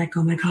 And they're like,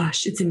 oh my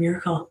gosh, it's a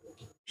miracle.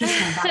 He's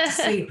gone back to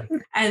sleep.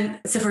 And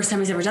it's the first time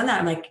he's ever done that.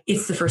 I'm like,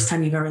 it's the first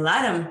time you've ever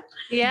let him.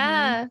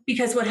 Yeah.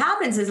 Because what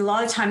happens is a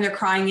lot of time they're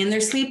crying in their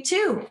sleep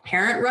too.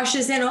 Parent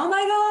rushes in, oh my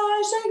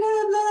gosh, blah,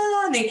 blah,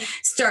 blah. And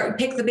they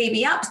pick the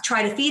baby up,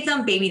 try to feed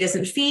them. Baby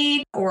doesn't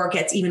feed or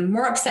gets even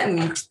more upset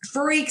and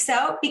freaks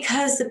out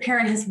because the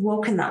parent has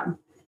woken them.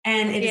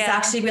 And it is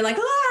actually been like,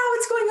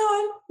 what's going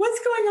on?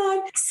 What's going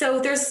on? So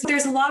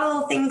there's a lot of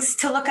little things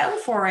to look out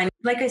for. And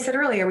like I said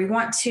earlier, we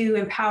want to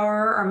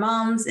empower our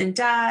moms and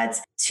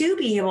dads to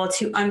be able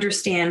to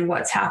understand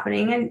what's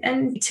happening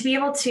and to be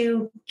able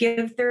to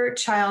give their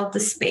child the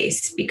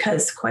space,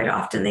 because quite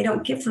often they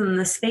don't give them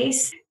the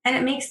space and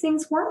it makes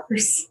things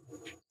worse.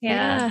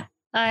 Yeah.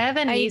 I have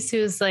a niece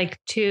who's like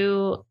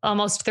 2,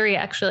 almost 3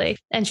 actually.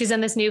 And she's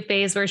in this new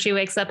phase where she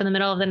wakes up in the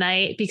middle of the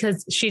night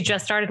because she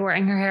just started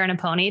wearing her hair in a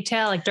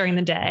ponytail like during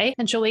the day.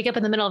 And she'll wake up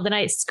in the middle of the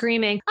night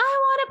screaming, I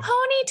want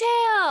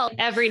want a ponytail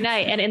every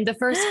night. And in the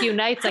first few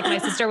nights, like my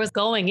sister was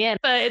going in,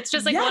 but it's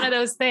just like one of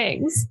those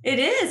things. It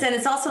is. And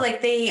it's also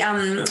like they,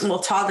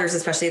 toddlers,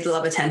 especially, they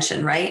love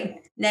attention, right?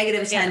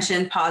 Negative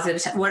attention,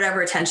 positive,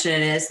 whatever attention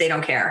it is, they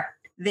don't care.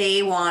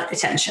 They want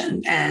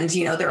attention. And,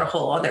 they're a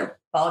whole other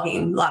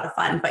ballgame, a lot of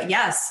fun. But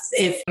yes,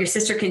 if your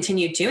sister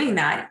continued doing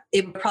that,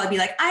 it would probably be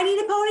like, I need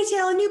a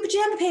ponytail and new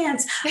pajama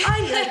pants.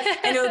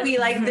 And it would be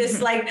like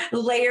this like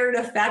layered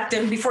effect.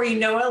 And before you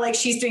know it, like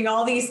she's doing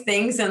all these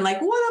things and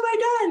like, what have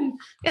I done?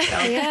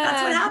 So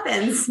that's what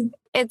happens.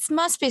 It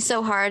must be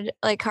so hard,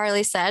 like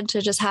Carly said,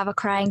 to just have a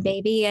crying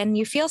baby and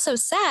you feel so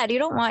sad. You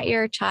don't want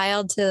your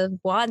child to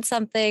want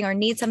something or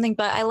need something,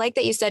 but I like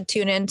that you said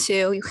tune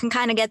into. You can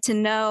kind of get to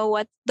know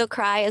what the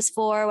cry is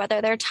for,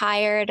 whether they're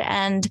tired,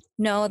 and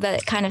know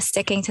that kind of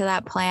sticking to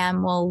that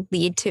plan will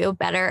lead to a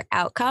better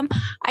outcome.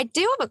 I do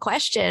have a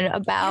question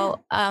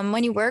about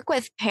when you work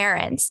with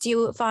parents, do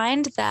you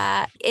find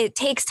that it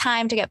takes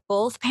time to get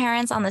both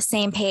parents on the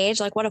same page?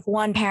 Like what if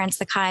one parent's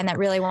the kind that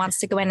really wants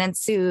to go in and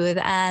soothe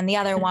and the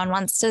other one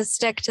wants to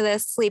stick to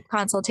this sleep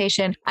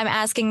consultation? I'm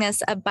asking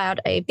this about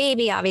a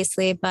baby,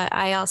 obviously, but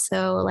I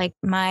also, like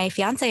my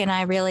fiance and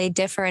I, really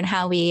differ in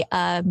how we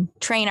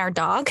train our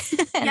dog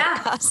and it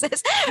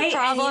causes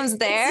problems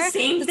there.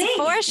 It's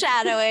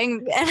foreshadowing.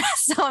 And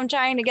so I'm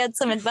trying to get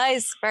some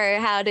advice for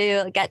how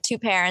to get two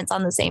parents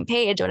on the same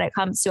page when it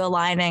comes to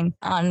aligning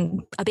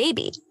on a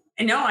baby.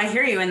 No, I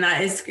hear you. And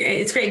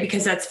it's great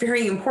because that's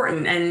very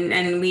important.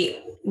 And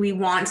we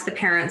want the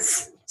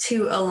parents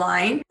to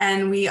align.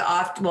 And we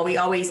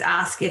always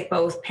ask if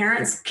both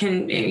parents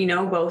can,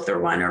 both or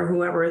one or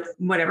whoever,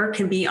 whatever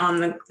can be on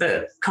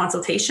the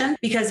consultation,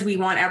 because we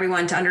want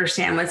everyone to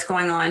understand what's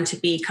going on, to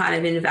be kind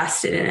of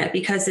invested in it,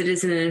 because it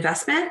is an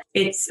investment.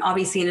 It's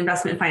obviously an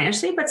investment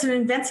financially, but it's an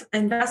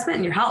investment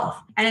in your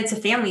health, and it's a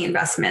family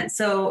investment.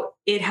 So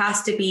it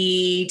has to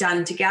be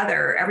done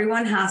together.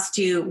 Everyone has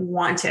to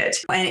want it.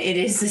 And it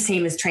is the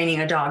same as training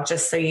a dog,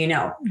 just so you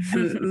know.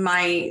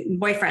 My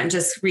boyfriend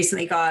just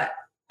recently got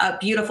a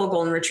beautiful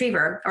golden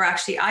retriever, or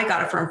actually I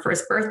got it for him for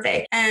his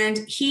birthday. And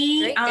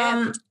he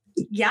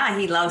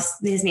loves,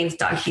 his name's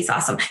Doug. He's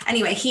awesome.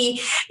 Anyway,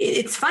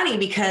 it's funny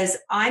because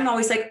I'm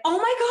always like, oh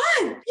my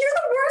God, you're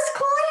the worst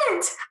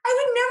client. I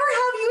would never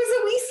have you as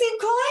a We Sleep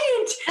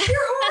client.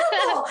 You're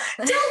horrible.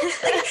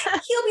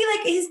 He'll be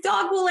like, his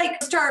dog will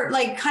like start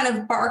like kind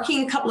of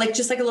barking,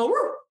 just like a little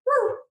woo,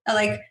 woo,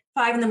 like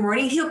 5 a.m.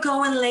 He'll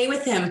go and lay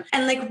with him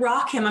and like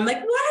rock him. I'm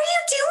like, what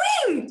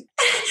are you doing?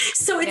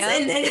 So it's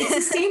and it's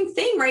the same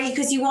thing, right?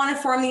 Because you want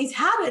to form these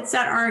habits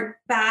that aren't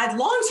bad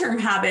long-term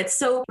habits.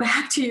 So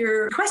back to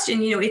your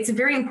question, it's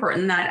very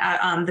important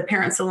that the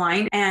parents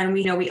align. And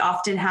we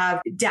often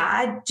have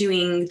dad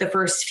doing the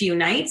first few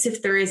nights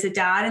if there is a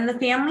dad in the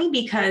family,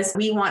 because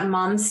we want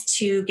moms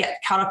to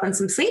get caught up on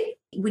some sleep.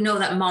 We know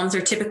that moms are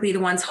typically the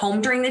ones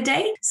home during the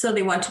day. So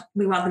we want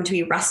them to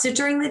be rested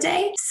during the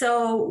day.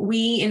 So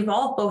we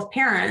involve both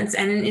parents,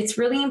 and it's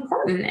really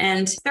important.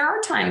 And there are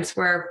times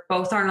where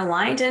both aren't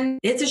aligned and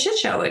it's a shit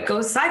show. It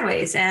goes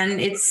sideways, and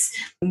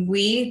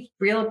we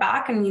reel it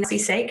back and we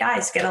say,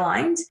 guys, get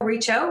aligned,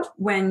 reach out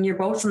when you're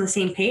both on the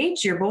same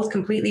page, you're both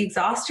completely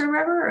exhausted or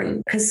whatever.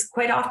 And because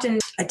quite often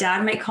a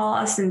dad might call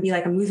us and be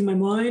like, I'm losing my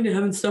mind. I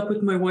haven't slept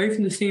with my wife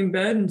in the same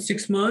bed in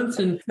 6 months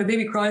and my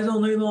baby cries all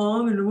night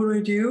long. And what do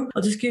I do?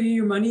 I'll just give you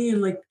your money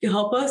and like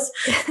help us.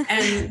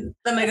 And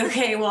I'm like,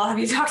 okay, well, have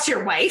you talked to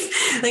your wife?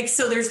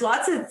 So there's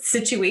lots of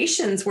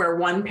situations where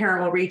one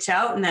parent will reach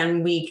out and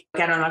then we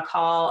get on a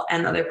call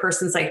and the other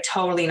person's like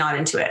totally not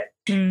into it.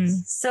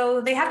 So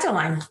they have to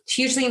align. It's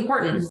hugely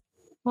important.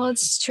 Well,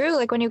 it's true.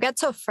 Like when you get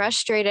so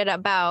frustrated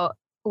about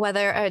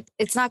whether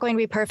it's not going to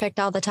be perfect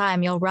all the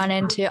time, you'll run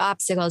into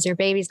obstacles. Your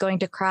baby's going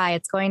to cry.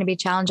 It's going to be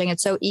challenging.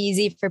 It's so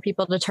easy for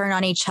people to turn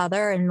on each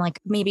other and like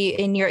maybe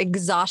in your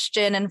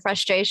exhaustion and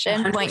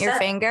frustration, 100%. Point your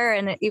finger,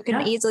 and you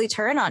can easily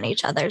turn on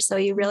each other. So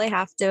you really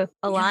have to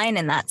align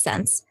in that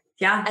sense.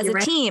 Yeah. As a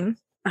team.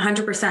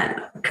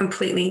 100%.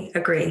 Completely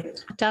agree.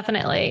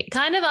 Definitely.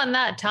 Kind of on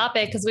that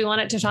topic, because we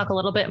wanted to talk a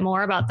little bit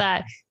more about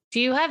that. Do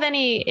you have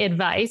any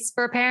advice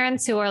for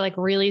parents who are like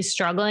really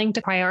struggling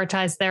to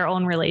prioritize their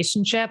own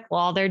relationship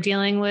while they're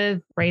dealing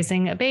with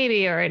raising a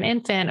baby or an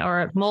infant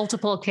or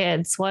multiple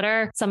kids? What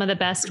are some of the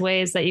best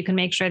ways that you can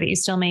make sure that you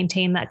still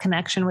maintain that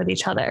connection with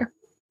each other?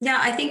 Yeah,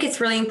 I think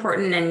it's really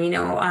important. And,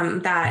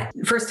 that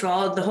first of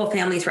all, the whole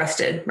family's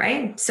rested,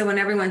 right? So when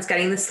everyone's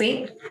getting the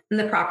sleep and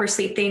the proper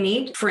sleep they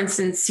need, for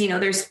instance,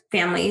 there's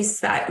families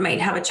that might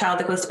have a child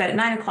that goes to bed at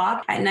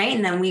 9:00 at night,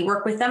 and then we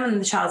work with them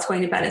and the child's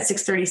going to bed at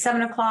 6:30,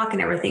 7:00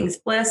 and everything's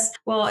bliss.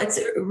 Well, it's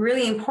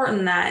really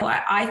important that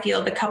I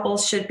feel the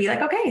couples should be like,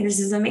 okay, this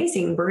is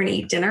amazing. We're going to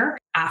eat dinner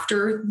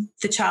after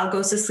the child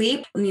goes to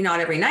sleep, not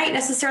every night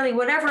necessarily,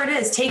 whatever it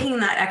is, taking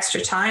that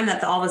extra time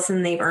that all of a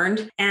sudden they've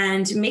earned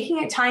and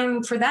making it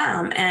time for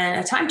them and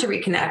a time to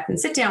reconnect and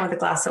sit down with a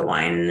glass of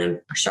wine and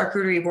a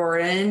charcuterie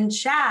board and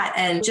chat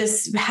and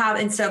just have,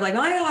 instead of like, oh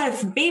my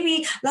God,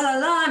 baby, la la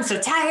la, I'm so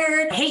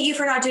tired. I hate you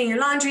for not doing your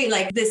laundry.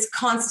 Like this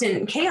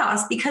constant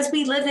chaos, because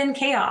we live in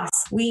chaos.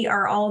 we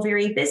are all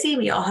very busy.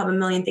 We all have a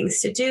million things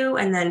to do.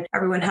 And then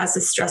everyone has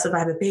this stress of I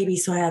have a baby,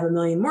 so I have a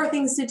million more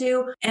things to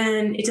do.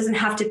 And it doesn't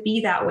have to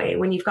be that way.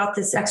 When you've got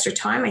this extra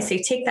time, I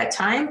say take that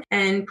time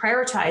and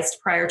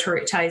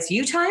prioritize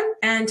you time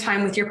and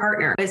time with your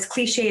partner. As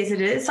cliche as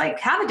it is, like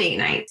have a date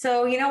night.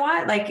 So you know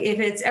what? Like if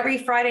it's every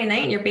Friday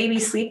night and your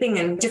baby's sleeping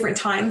in different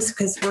times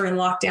because we're in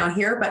lockdown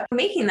here, but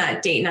making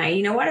that date night,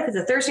 you know what? If it's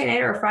a Thursday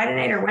night or a Friday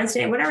night or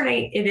Wednesday night, whatever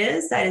night it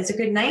is, that is a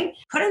good night,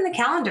 put it in the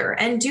calendar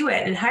and do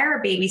it and hire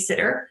a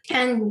babysitter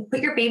and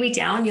put your baby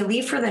down. You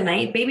leave for the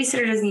night.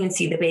 Babysitter doesn't even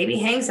see the baby,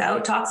 hangs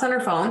out, talks on her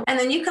phone. And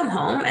then you come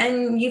home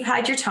and you've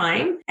had your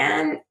time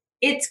and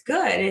it's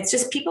good. It's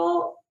just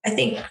people, I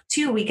think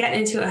too, we get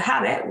into a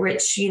habit,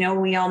 which, you know,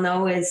 we all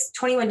know is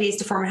 21 days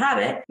to form a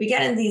habit. We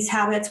get into these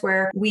habits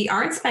where we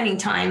aren't spending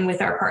time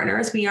with our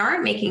partners. We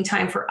aren't making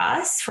time for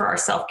us, for our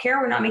self-care.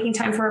 We're not making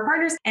time for our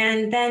partners.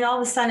 And then all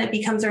of a sudden it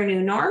becomes our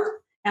new norm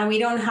and we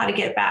don't know how to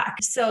get it back.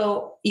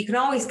 So you can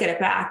always get it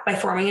back by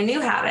forming a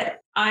new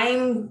habit.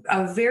 I'm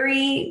a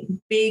very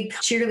big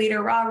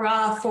cheerleader,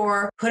 rah,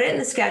 for put it in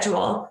the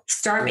schedule,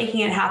 start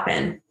making it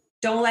happen.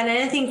 Don't let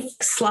anything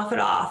slough it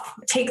off.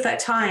 Take that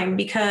time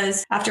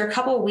because after a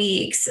couple of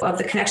weeks of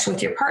the connection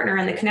with your partner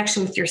and the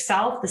connection with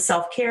yourself, the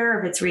self-care,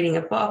 if it's reading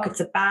a book,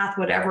 it's a bath,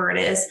 whatever it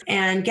is,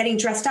 and getting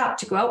dressed up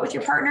to go out with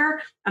your partner,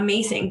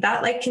 amazing.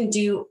 That like can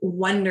do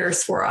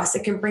wonders for us.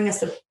 It can bring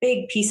us a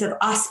big piece of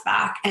us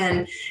back.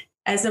 And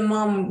as a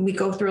mom, we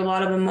go through a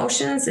lot of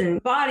emotions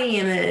and body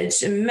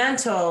image and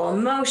mental,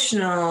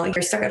 emotional.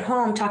 You're stuck at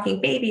home talking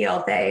baby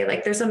all day.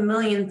 Like there's a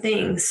million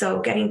things. So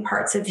getting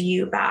parts of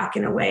you back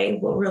in a way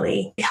will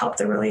really help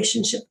the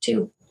relationship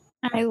too.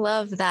 I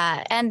love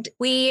that. And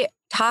we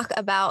talk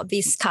about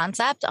this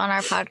concept on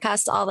our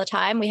podcast all the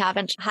time. We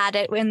haven't had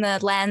it in the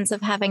lens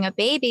of having a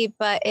baby,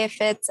 but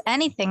if it's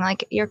anything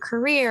like your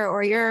career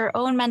or your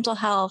own mental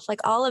health,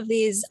 like all of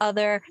these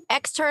other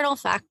external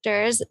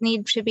factors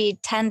need to be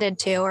tended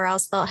to, or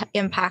else they'll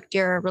impact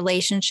your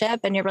relationship,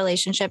 and your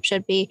relationship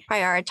should be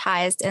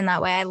prioritized in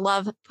that way. I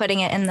love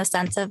putting it in the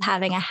sense of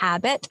having a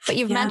habit, but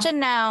you've mentioned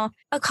now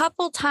a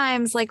couple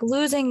times, like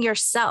losing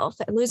yourself,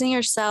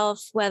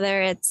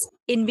 whether it's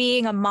in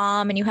being a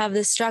mom and you have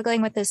this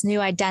struggling with this new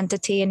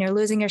identity and you're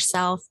losing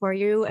yourself, or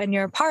you and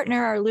your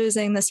partner are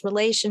losing this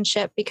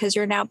relationship because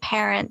you're now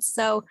parents.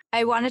 So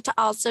I wanted to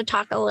also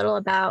talk a little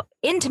about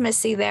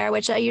intimacy there,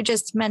 which you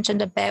just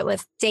mentioned a bit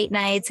with date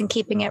nights and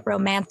keeping it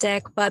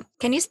romantic. But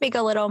can you speak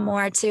a little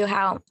more to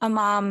how a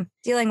mom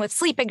dealing with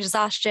sleep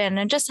exhaustion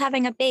and just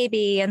having a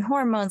baby and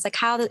hormones, like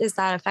how is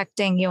that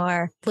affecting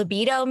your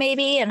libido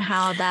maybe, and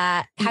how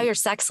your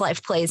sex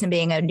life plays in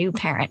being a new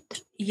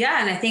parent?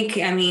 Yeah. And I think,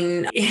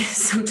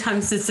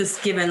 sometimes it's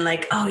just given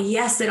like, oh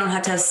yes, I don't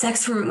have to have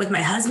sex with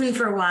my husband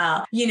for a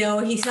while. You know,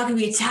 he's not going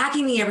to be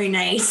attacking me every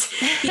night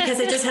because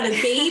I just had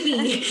a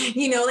baby,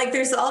 like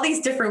there's all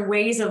these different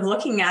ways of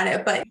looking at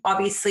it. But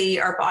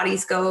obviously our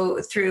bodies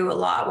go through a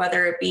lot,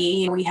 whether it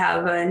be we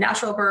have a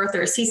natural birth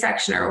or a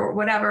C-section or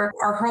whatever,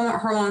 our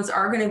hormones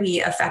are going to be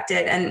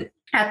affected. And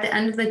at the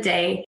end of the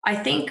day, I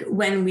think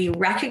when we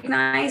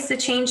recognize the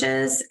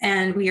changes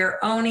and we are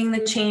owning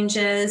the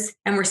changes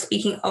and we're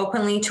speaking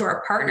openly to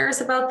our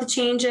partners about the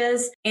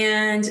changes,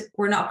 and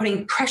we're not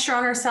putting pressure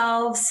on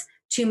ourselves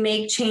to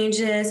make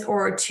changes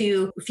or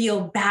to feel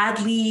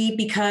badly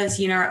because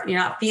you're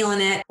not feeling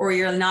it or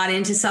you're not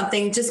into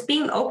something, just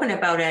being open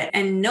about it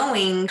and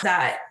knowing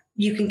that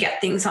you can get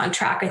things on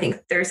track. I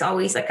think there's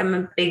always I'm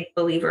a big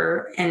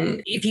believer.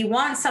 And if you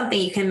want something,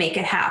 you can make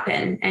it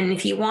happen. And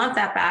if you want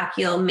that back,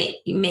 you'll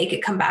make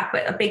it come back.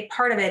 But a big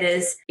part of it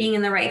is being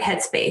in the right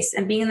headspace,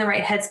 and being in the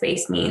right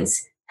headspace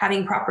means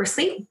having proper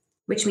sleep,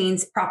 which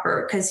means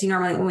because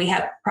normally when we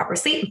have proper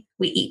sleep,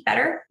 we eat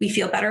better, we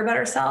feel better about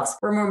ourselves,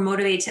 we're more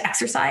motivated to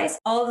exercise.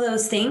 All of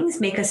those things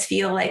make us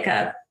feel like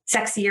a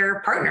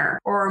sexier partner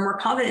or more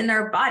confident in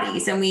our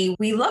bodies. And we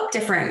look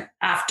different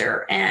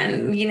after,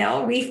 and,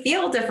 we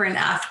feel different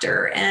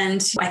after.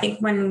 And I think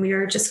when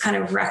we're just kind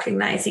of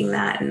recognizing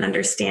that and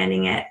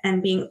understanding it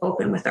and being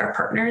open with our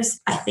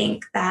partners, I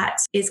think that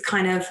is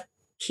kind of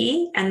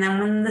key. And then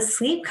when the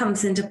sleep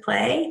comes into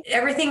play,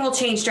 everything will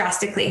change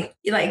drastically.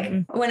 Like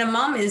when a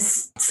mom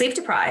is sleep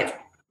deprived,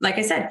 like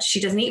I said,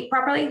 she doesn't eat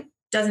properly,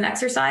 doesn't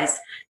exercise.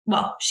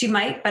 Well, she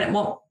might, but it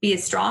won't be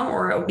as strong,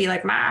 or it'll be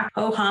like,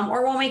 ho-hum,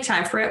 or won't make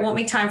time for it. Won't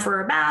make time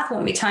for a bath,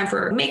 won't make time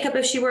for makeup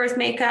if she wears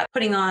makeup,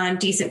 putting on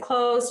decent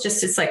clothes,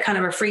 just it's like kind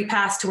of a free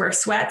pass to wear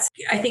sweats.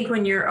 I think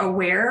when you're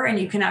aware and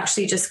you can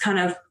actually just kind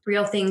of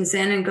reel things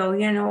in and go,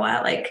 you know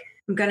what, like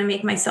I'm going to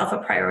make myself a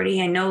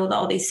priority. I know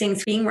all these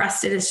things, being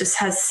rested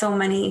has so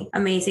many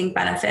amazing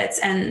benefits.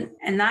 And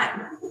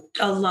that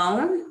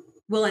alone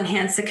will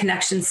enhance the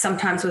connection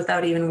sometimes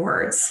without even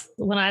words.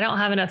 When I don't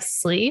have enough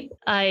sleep,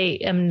 I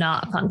am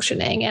not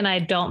functioning, and I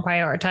don't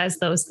prioritize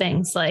those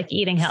things like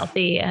eating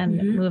healthy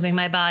and moving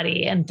my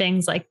body and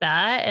things like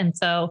that. And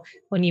so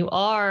when you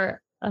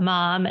are a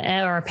mom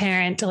or a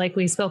parent, like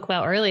we spoke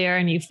about earlier,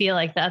 and you feel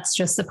like that's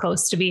just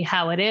supposed to be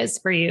how it is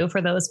for you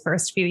for those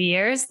first few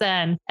years,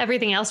 then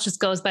everything else just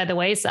goes by the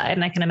wayside.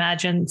 And I can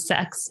imagine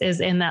sex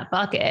is in that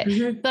bucket.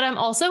 Mm-hmm. But I'm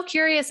also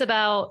curious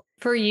about,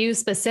 for you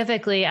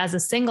specifically as a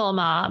single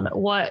mom,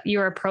 what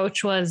your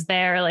approach was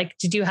there. Like,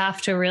 did you have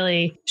to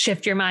really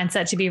shift your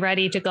mindset to be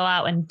ready to go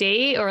out and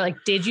date? Or like,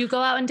 did you go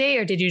out and date,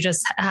 or did you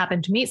just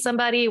happen to meet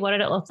somebody? What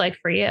did it look like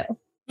for you?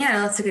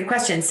 Yeah, that's a good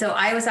question. So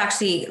I was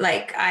actually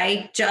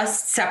I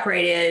just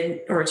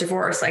separated or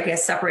divorced, I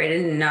guess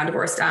separated and now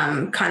divorced,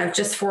 kind of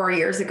just 4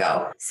 years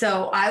ago.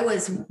 So I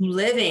was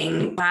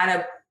living, had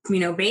a,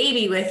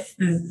 baby with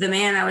the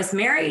man I was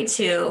married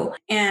to.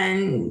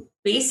 And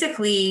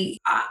basically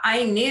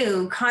I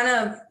knew, kind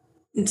of,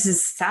 this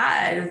is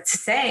sad to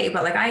say,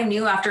 but I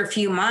knew after a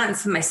few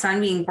months of my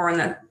son being born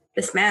that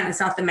this man is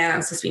not the man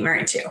I'm supposed to be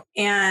married to.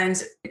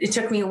 And it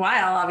took me a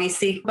while,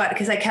 obviously, but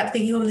because I kept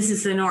thinking, oh, this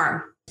is the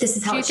norm. This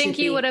is how. Do you think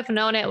you would have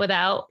known it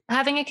without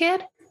having a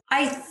kid?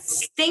 I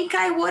think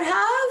I would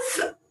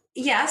have.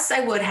 Yes,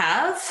 I would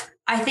have.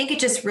 I think it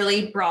just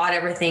really brought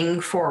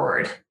everything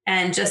forward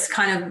and just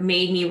kind of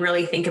made me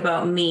really think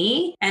about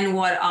me and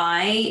what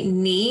I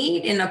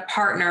need in a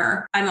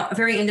partner. I'm a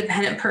very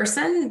independent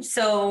person.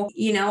 So,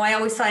 I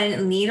always thought I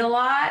didn't need a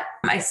lot.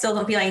 I still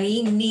don't feel I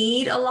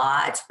need a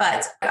lot,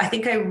 but I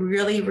think I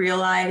really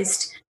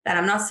realized that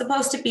I'm not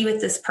supposed to be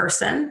with this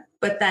person.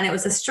 But then it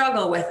was a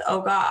struggle with,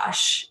 oh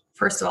gosh,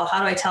 first of all, how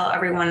do I tell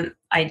everyone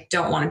I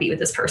don't want to be with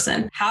this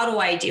person? How do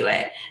I do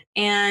it?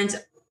 And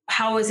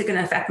how is it going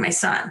to affect my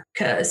son?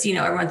 Because,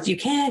 everyone's, you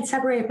can't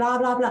separate, blah,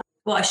 blah, blah.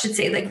 Well, I should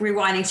say,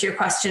 rewinding to your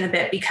question a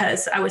bit,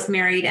 because I was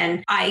married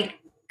and I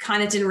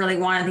kind of didn't really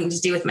want anything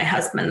to do with my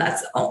husband.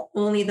 That's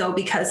only though,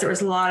 because there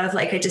was a lot of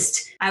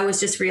I was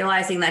just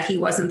realizing that he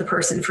wasn't the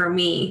person for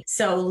me.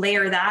 So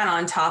layer that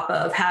on top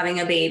of having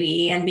a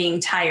baby and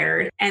being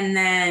tired. And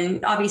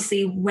then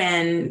obviously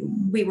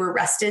when we were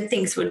rested,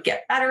 things would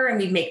get better and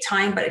we'd make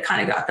time, but it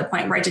kind of got to the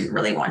point where I didn't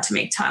really want to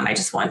make time. I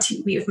just wanted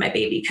to be with my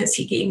baby because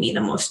he gave me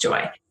the most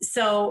joy.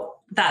 So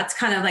that's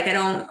kind of I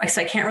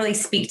can't really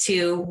speak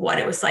to what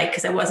it was like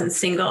because I wasn't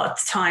single at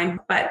the time,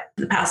 but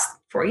the past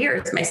 4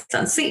 years, my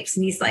son sleeps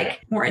and he's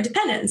more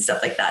independent and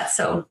stuff like that.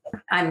 So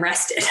I'm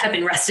rested. I've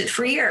been rested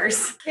for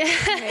years.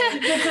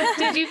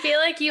 Did you feel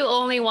like you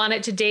only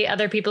wanted to date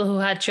other people who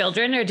had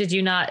children, or did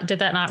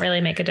that not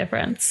really make a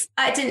difference?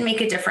 It didn't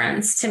make a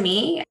difference to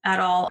me at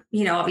all.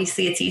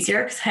 Obviously it's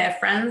easier because I have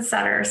friends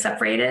that are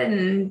separated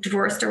and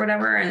divorced or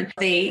whatever, and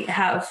they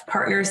have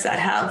partners that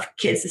have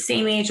kids the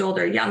same age,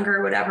 older,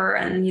 younger, whatever,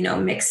 and,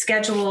 mixed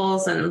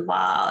schedules and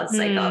blah. It's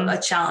a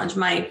challenge.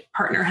 My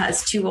partner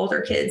has 2 older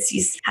kids.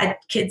 He's had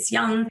kids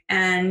young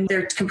and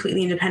they're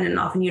completely independent and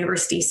off in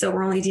university. So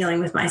we're only dealing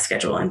with my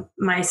schedule, and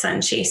my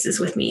son chases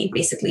with me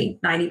basically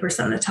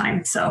 90% of the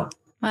time. So.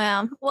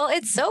 Wow. Well,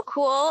 it's so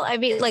cool. I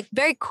mean,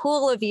 very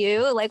cool of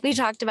you. Like we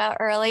talked about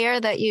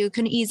earlier, that you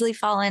can easily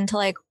fall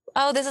into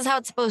oh, this is how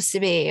it's supposed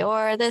to be.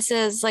 Or this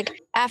is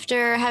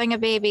after having a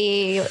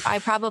baby, I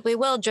probably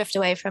will drift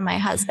away from my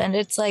husband.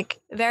 It's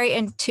very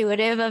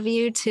intuitive of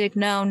you to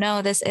know,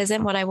 no, this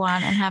isn't what I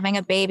want. And having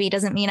a baby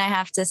doesn't mean I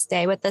have to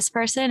stay with this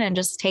person, and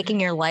just taking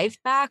your life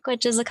back,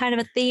 which is a kind of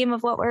a theme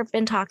of what we've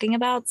been talking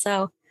about.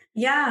 So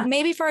yeah,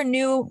 maybe for a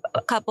new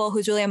couple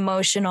who's really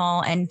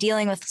emotional and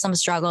dealing with some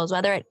struggles,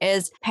 whether it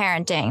is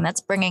parenting that's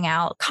bringing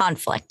out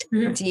conflict.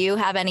 Mm-hmm. Do you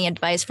have any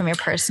advice from your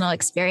personal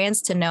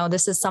experience to know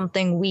this is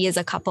something we as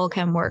a couple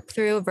can work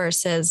through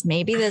versus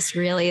maybe this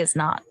really is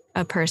not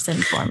a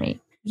person for me?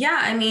 Yeah,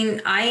 I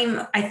mean,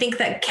 I think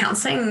that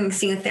counseling,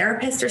 seeing a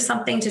therapist or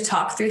something to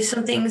talk through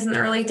some things in the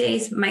early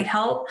days might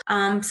help.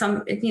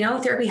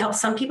 Therapy helps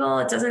some people,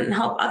 it doesn't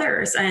help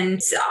others.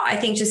 And so I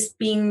think just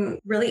being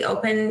really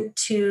open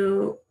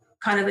to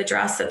kind of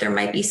address that there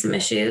might be some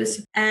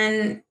issues.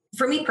 And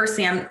for me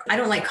personally, I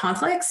don't like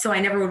conflicts, so I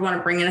never would want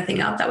to bring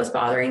anything up that was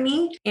bothering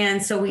me.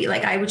 And so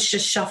I would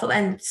just shuffle.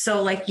 And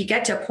so you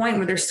get to a point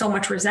where there's so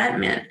much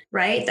resentment,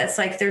 right? That's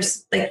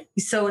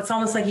so it's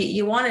almost like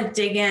you want to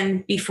dig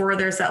in before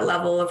there's that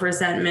level of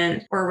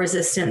resentment or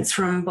resistance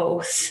from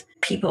both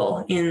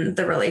people in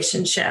the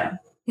relationship.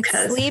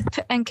 Sleep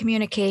and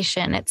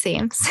communication, it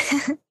seems.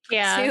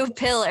 Yeah. 2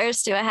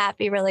 pillars to a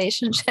happy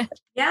relationship.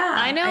 Yeah.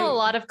 I know a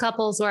lot of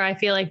couples where I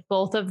feel like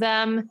both of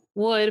them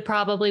would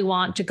probably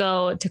want to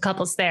go to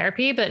couples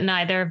therapy, but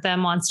neither of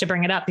them wants to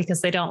bring it up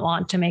because they don't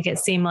want to make it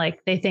seem like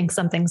they think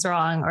something's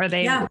wrong or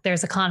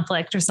there's a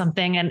conflict or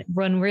something. And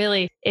when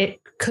really it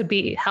could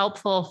be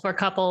helpful for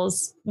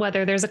couples,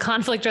 whether there's a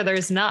conflict or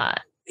there's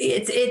not.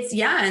 It's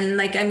yeah.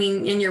 And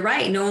and you're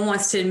right. No one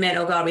wants to admit,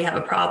 oh God, we have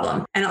a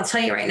problem. And I'll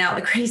tell you right now,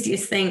 the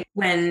craziest thing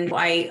when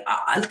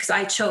because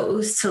I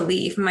chose to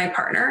leave my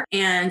partner,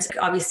 and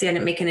obviously I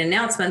didn't make any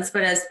announcements,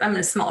 but as I'm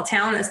in a small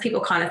town, as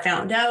people kind of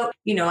found out,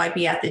 I'd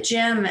be at the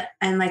gym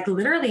and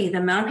literally the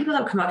amount of people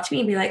that would come up to me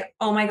and be like,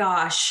 oh my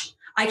gosh,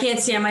 I can't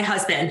stand my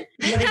husband.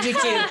 What did you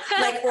do?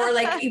 Or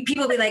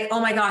people be like, oh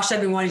my gosh,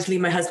 I've been wanting to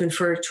leave my husband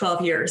for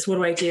 12 years. What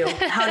do I do?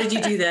 How did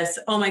you do this?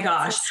 Oh my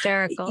gosh. It's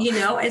hysterical.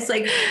 It's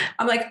like,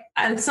 I'm like,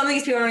 and some of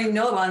these people don't even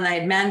know about it. And I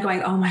had men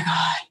going, oh my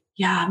God.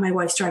 Yeah, my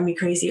wife's driving me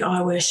crazy. Oh,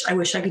 I wish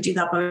I could do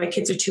that, but my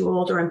kids are too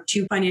old or I'm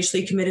too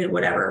financially committed,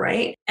 whatever.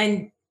 Right.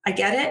 And I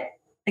get it.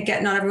 I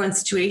get not everyone's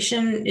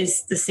situation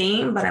is the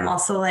same, but I'm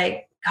also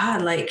like,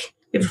 God, like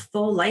we have a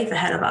full life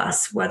ahead of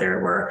us,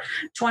 whether we're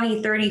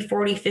 20, 30,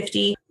 40,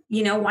 50,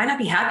 why not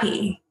be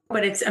happy?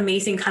 But it's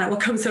amazing kind of what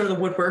comes out of the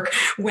woodwork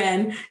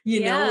when,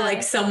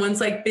 like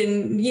someone's like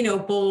been,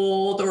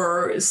 bold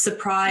or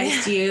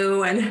surprised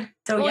you. And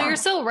so, you're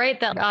so right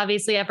that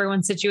obviously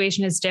everyone's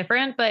situation is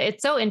different, but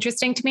it's so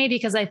interesting to me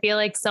because I feel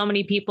like so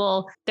many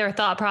people, their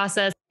thought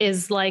process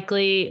is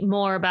likely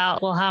more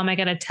about, well, how am I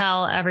going to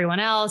tell everyone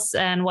else?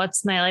 And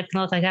what's my life going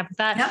to look like after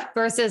that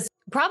versus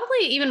probably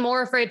even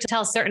more afraid to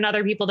tell certain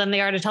other people than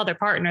they are to tell their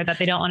partner that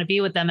they don't want to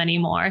be with them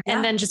anymore. Yeah.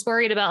 And then just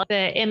worried about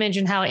the image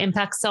and how it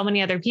impacts so many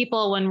other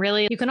people when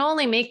really you can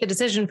only make the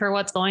decision for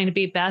what's going to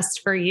be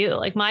best for you.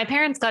 Like my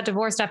parents got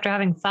divorced after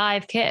having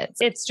 5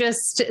 kids. It's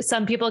just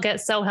some people get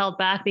so held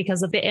back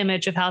because of the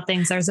image of how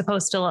things are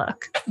supposed to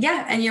look.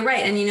 Yeah. And you're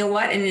right. And you know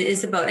what? And it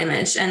is about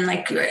image. And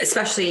like,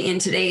 especially in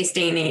today's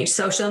day and age,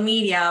 social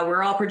media,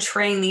 we're all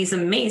portraying these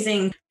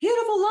amazing,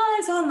 beautiful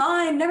lives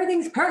online and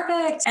everything's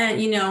perfect. And,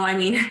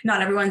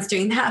 not everyone's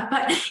doing that,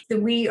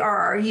 but we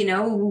are,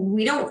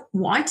 we don't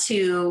want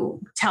to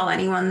tell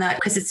anyone that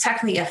because it's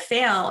technically a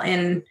fail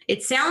and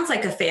it sounds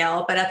like a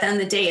fail, but at the end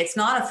of the day, it's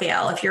not a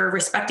fail. If you're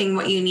respecting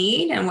what you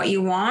need and what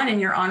you want and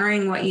you're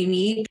honoring what you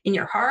need in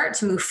your heart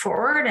to move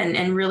forward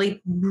and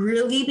really,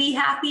 really be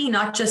happy,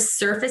 not just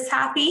surface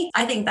happy.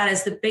 I think that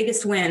is the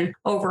biggest win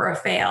over a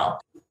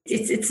fail.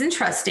 It's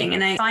interesting.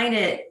 And I find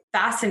it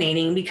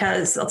fascinating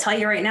because I'll tell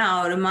you right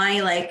now, to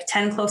my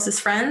 10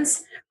 closest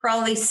friends,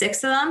 probably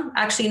 6 of them,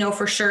 actually no,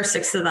 for sure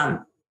 6 of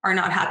them are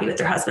not happy with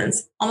their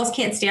husbands, almost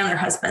can't stand their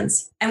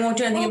husbands and won't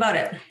do anything about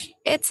it.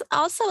 It's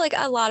also like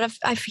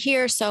I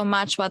hear so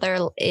much,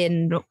 whether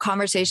in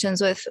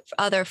conversations with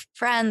other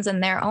friends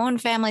and their own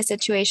family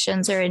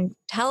situations or in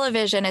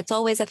television, it's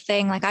always a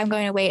thing. Like I'm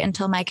going to wait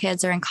until my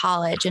kids are in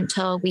college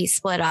until we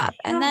split up.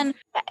 And then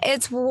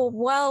it's,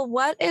 well,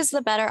 what is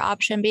the better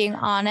option? Being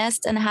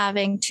honest and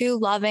having 2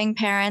 loving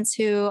parents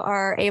who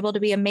are able to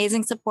be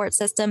amazing support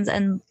systems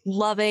and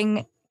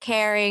loving,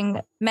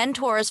 caring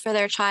mentors for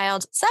their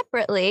child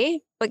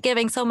separately, but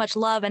giving so much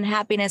love and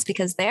happiness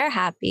because they're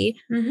happy?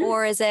 Mm-hmm.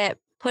 Or is it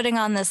putting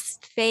on this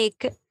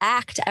fake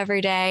act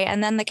every day?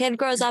 And then the kid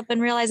grows up and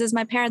realizes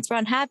my parents were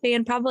unhappy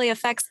and probably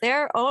affects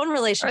their own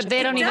relationship. Or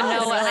they don't even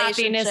know what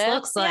happiness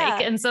looks like.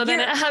 Yeah. And so then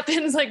it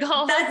happens like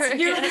all over.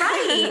 You're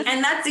right.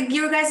 And that's,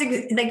 you guys,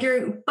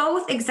 you're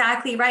both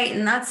exactly right.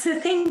 And that's the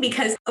thing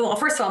because, well,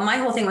 first of all, my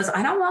whole thing was,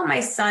 I don't want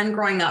my son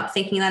growing up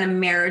thinking that a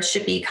marriage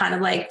should be kind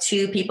of like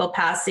 2 people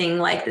passing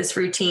like this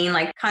routine,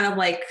 like kind of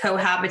like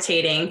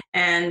cohabitating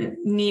and,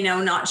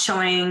 not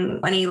showing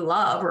any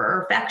love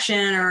or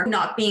affection or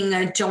not being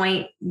a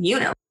joint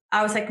unit.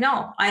 I was like,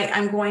 no,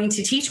 I'm going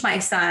to teach my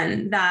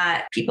son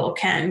that people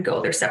can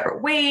go their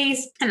separate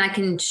ways. And I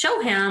can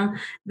show him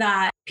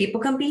that people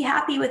can be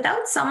happy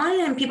without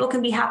someone and people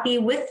can be happy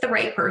with the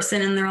right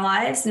person in their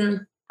lives.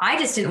 And I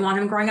just didn't want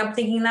him growing up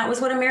thinking that was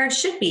what a marriage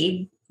should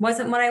be.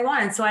 Wasn't what I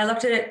wanted. So I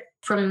looked at it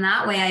from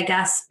that way, I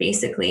guess,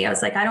 basically. I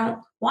was like, I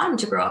don't want him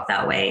to grow up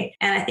that way.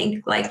 And I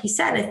think, like you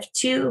said, if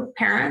 2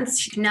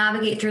 parents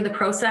navigate through the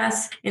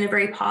process in a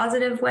very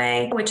positive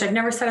way, which I've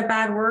never said a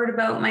bad word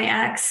about my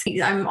ex.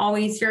 I'm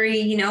always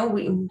very,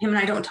 him and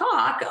I don't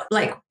talk,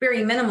 like very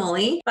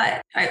minimally,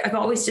 but I've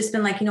always just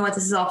been like, you know what,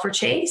 this is all for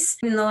Chase.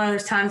 Even though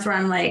there's times where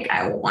I'm like,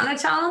 I want to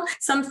tell him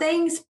some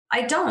things,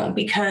 I don't,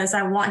 because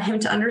I want him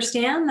to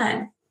understand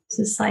that this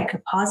is like a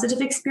positive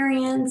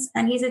experience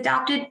and he's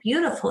adapted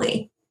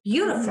beautifully.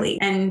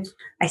 And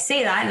I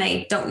say that and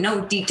I don't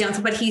know deep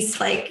down, but he's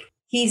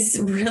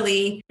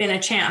really been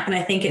a champ. And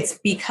I think it's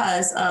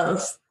because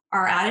of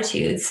our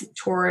attitudes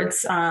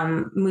towards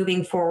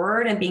moving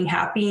forward and being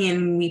happy.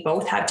 And we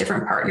both have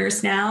different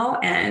partners now.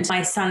 And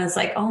my son is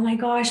like, oh my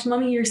gosh,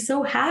 mommy, you're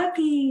so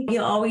happy.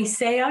 He'll always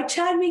say, oh,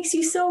 Chad makes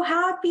you so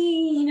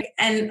happy.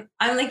 And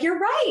I'm like, you're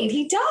right.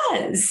 He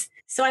does.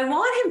 So I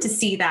want him to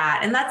see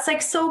that. And that's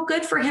like so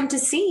good for him to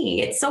see.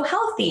 It's so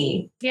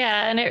healthy.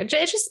 Yeah. And it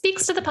just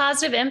speaks to the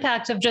positive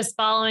impact of just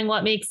following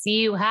what makes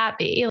you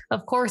happy.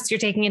 Of course,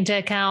 you're taking into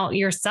account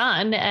your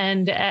son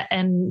and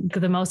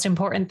the most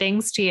important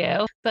things to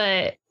you.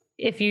 But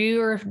if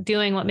you're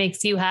doing what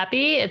makes you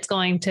happy, it's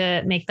going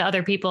to make the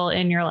other people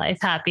in your life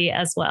happy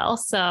as well.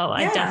 So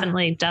I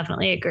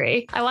definitely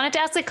agree. I wanted to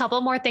ask a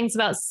couple more things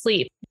about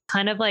sleep,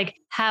 kind of like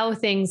how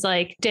things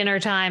like dinner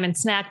time and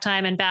snack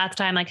time and bath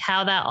time, like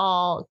how that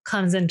all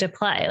comes into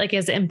play. Like,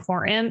 is it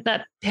important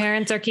that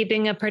parents are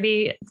keeping a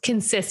pretty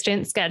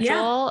consistent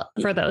schedule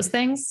for those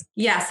things?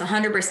 Yes,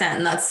 100%.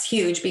 And that's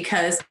huge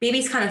because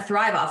babies kind of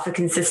thrive off of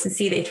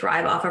consistency. They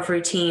thrive off of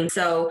routine.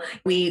 So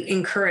we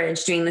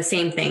encourage doing the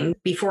same thing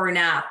before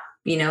nap,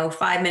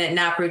 5-minute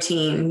nap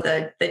routine,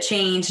 the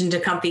change into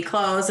comfy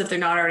clothes if they're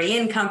not already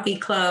in comfy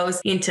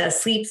clothes, into a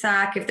sleep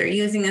sack if they're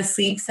using a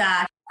sleep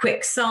sack,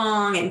 quick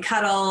song and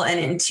cuddle and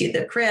into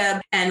the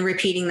crib, and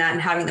repeating that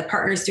and having the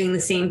partners doing the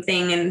same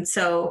thing. And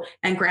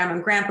grandma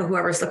and grandpa,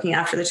 whoever's looking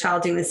after the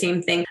child, doing the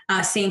same thing.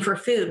 Same for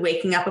food,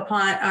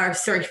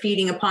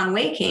 feeding upon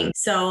waking.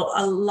 So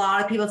a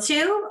lot of people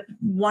too,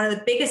 one of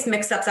the biggest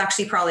mix-ups,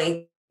 actually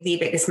probably the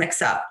biggest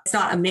mix-up, it's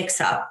not a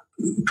mix-up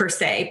per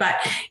se, but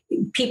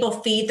people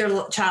feed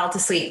their child to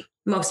sleep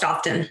most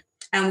often.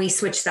 And we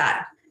switch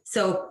that.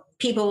 So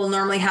people will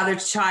normally have their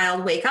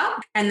child wake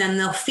up and then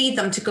they'll feed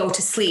them to go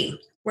to sleep.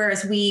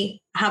 Whereas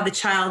we have the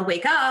child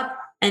wake up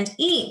and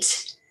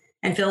eat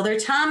and fill their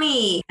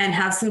tummy and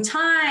have some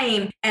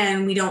time,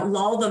 and we don't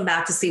lull them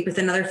back to sleep with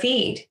another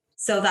feed.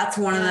 So that's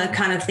one of the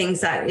kind of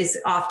things that is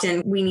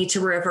often we need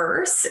to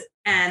reverse.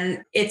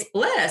 And it's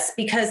bliss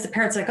because the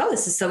parents are like, oh,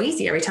 this is so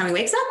easy. Every time he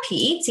wakes up, he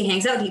eats, he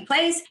hangs out, he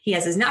plays, he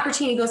has his nap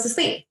routine, he goes to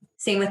sleep.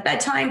 Same with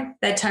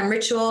bedtime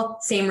ritual,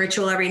 same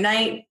ritual every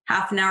night,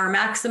 half an hour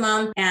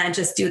maximum, and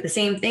just do the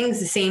same things,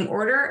 the same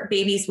order.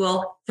 Babies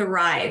will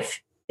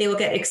thrive. They will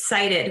get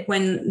excited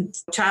when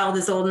the child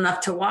is old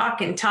enough to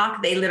walk and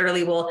talk. They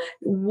literally will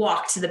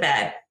walk to the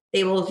bed.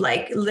 They will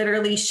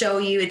literally show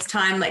you it's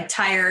time,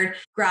 tired,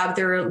 grab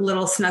their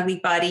little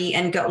snuggly buddy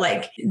and go.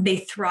 They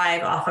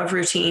thrive off of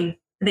routine.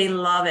 They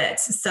love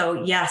it.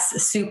 So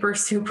yes, super,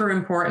 super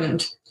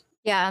important.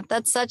 Yeah,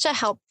 that's such a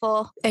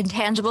helpful and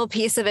tangible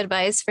piece of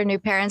advice for new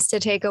parents to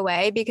take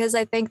away, because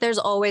I think there's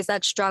always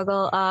that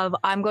struggle of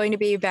I'm going to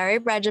be very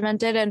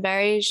regimented and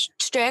very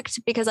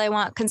strict because I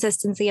want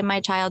consistency in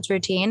my child's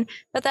routine.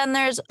 But then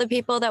there's the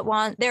people that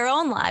want their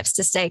own lives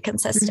to stay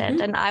consistent.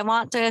 Mm-hmm. And I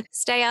want to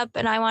stay up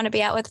and I want to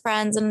be out with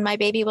friends and my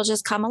baby will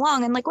just come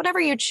along. And whatever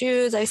you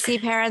choose, I see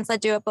parents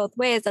that do it both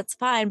ways. That's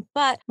fine.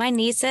 But my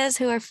nieces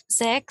who are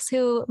 6,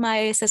 who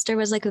my sister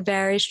was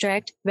very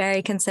strict,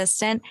 very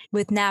consistent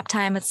with nap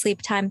time, with sleep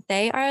time,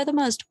 they are the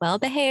most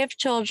well-behaved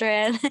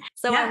children.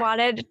 So yeah. I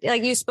wanted,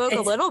 you spoke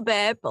a little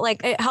bit, but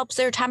it helps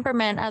their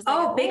temperament as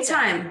big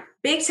time.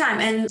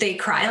 And they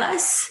cry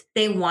less,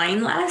 they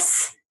whine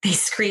less, they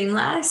scream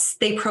less,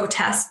 they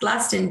protest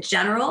less in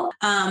general,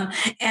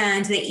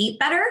 and they eat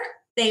better.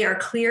 They are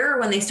clearer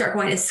when they start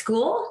going to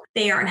school.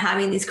 They aren't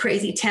having these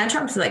crazy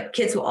tantrums.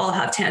 Kids will all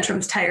have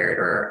tantrums, tired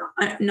or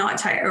not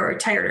tired, or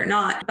tired or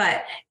not.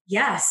 But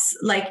yes,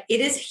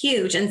 it is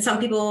huge. And some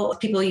people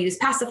use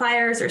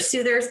pacifiers or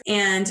soothers,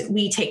 and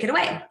we take it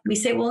away. We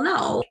say, well,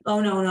 no.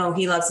 Oh, no,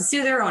 he loves a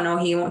soother. Oh, no,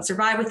 he won't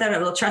survive without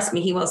it. Well, trust me,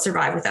 he will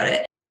survive without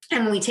it.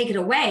 And when we take it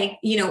away,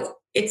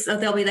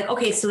 they'll be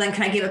okay, so then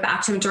can I give it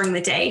back to him during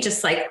the day?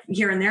 Just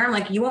here and there.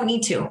 I'm you won't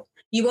need to.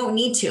 You won't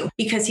need to,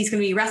 because he's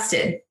going to be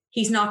rested.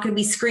 He's not going to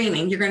be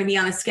screaming. You're going to be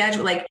on a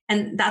schedule.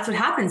 And that's what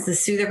happens. The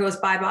soother goes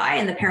bye-bye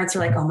and the parents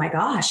are oh my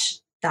gosh,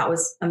 that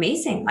was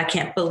amazing. I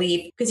can't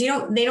believe, because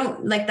they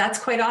don't that's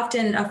quite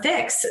often a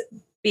fix.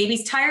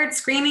 Baby's tired,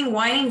 screaming,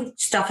 whining,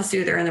 stuff a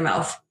soother in their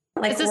mouth.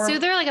 Is a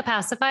soother a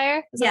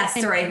pacifier?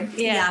 Yes, sorry.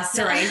 Yeah,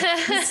 sorry.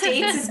 The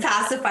States is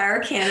pacifier,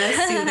 Canada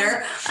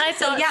soother. I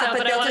thought so,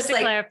 but they'll I wanted just to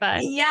clarify.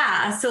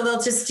 Yeah, so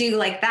they'll just do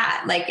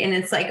that. And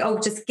it's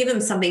just give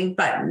them something.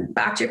 But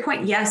back to your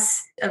point,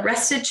 yes, a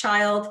rested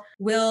child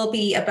will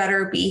be a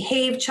better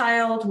behaved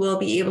child, will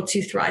be able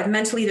to thrive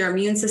mentally. Their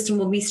immune system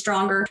will be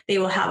stronger. They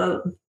will have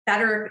a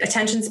better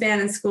attention span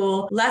in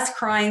school, less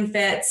crying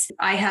fits.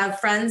 I have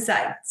friends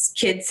that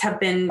kids have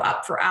been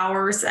up for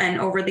hours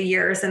and over the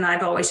years, and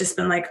I've always just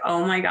been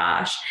oh my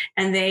gosh.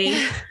 And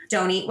they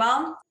don't eat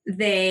well.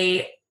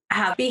 They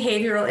have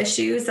behavioral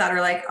issues that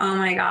are oh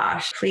my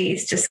gosh,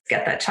 please just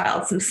get that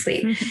child some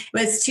sleep. Mm-hmm.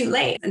 But it's too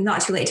late,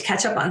 not too late to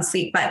catch up on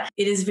sleep, but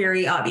it is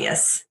very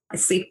obvious.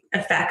 Sleep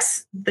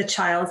affects the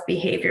child's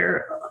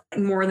behavior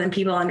more than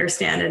people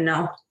understand and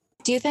know.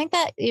 Do you think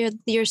that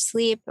your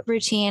sleep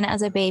routine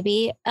as a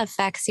baby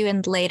affects you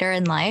later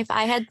in life?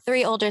 I had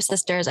 3 older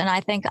sisters, and I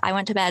think I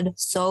went to bed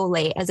so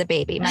late as a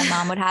baby. My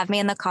mom would have me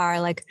in the car,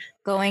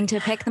 going to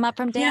pick them up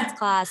from dance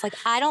class.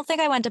 I don't think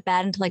I went to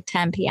bed until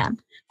 10 p.m.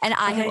 And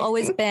I have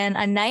always been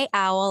a night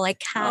owl,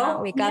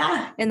 cannot wake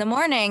up in the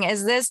morning.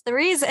 Is this the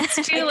reason?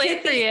 It's too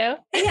late for you. Yeah,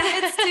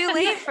 it's too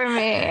late for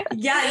me.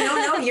 Yeah,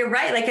 no, you're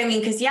right.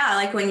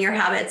 Because when your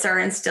habits are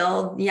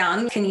instilled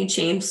young, can you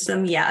change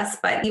them? Yes.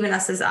 But even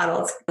us as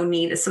adults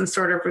need some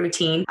sort of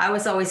routine. I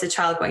was always a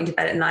child going to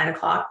bed at 9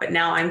 o'clock, but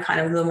now I'm kind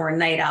of the more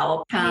night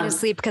owl. I need a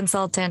sleep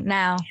consultant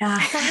now. Yeah.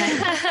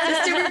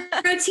 Just do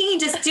a routine.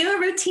 Just do a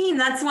routine.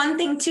 That's one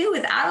thing too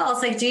with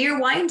adults. Do your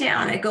wind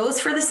down. It goes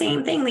for the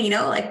same thing.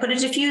 Put a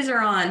diffuser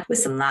on with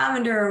some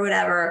lavender or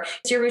whatever.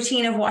 It's your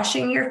routine of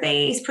washing your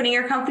face, putting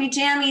your comfy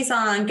jammies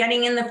on,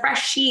 getting in the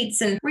fresh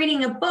sheets and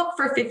reading a book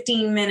for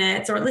 15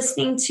 minutes or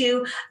listening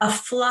to a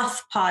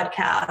fluff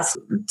podcast.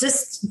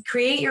 Just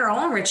create your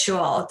own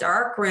ritual,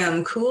 dark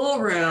room, cool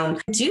room.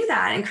 Do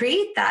that and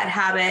create that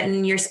habit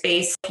in your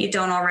space if you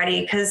don't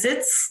already, because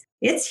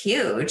it's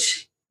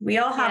huge. We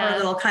all have our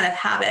little kind of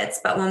habits,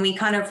 but when we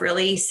kind of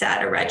really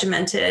set a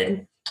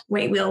regimented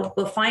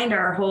we'll find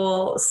our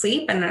whole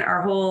sleep and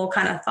our whole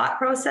kind of thought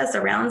process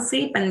around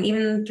sleep. And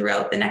even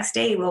throughout the next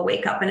day, we'll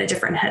wake up in a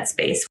different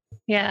headspace.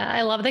 Yeah,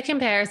 I love the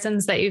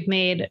comparisons that you've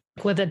made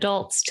with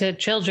adults to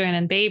children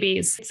and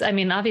babies. I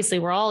mean, obviously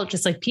we're all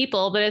just like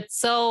people, but it's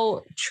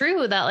so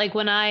true that like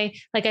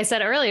like I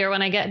said earlier,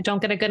 when I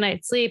don't get a good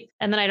night's sleep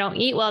and then I don't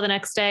eat well the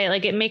next day,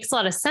 like it makes a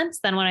lot of sense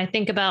then when I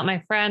think about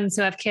my friends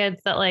who have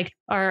kids that like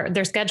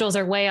their schedules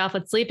are way off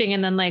with sleeping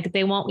and then like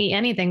they won't eat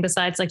anything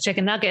besides like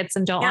chicken nuggets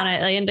and don't want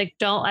it. And like,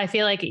 I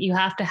feel like you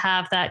have to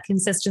have that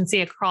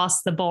consistency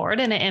across the board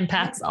and it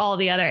impacts all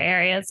the other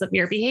areas of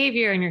your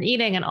behavior and your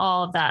eating and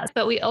all of that.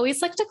 But we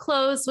always like to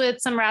close with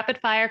some rapid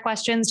fire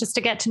questions just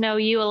to get to know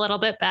you a little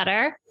bit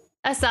better.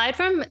 Aside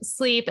from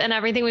sleep and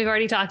everything we've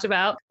already talked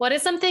about, what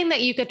is something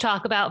that you could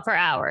talk about for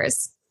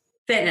hours?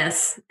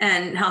 Fitness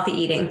and healthy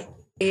eating.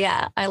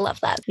 Yeah, I love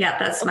that. Yeah,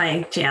 that's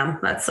my jam.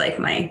 That's like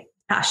my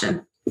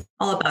passion.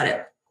 All about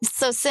it.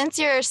 So since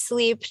your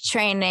sleep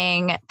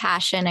training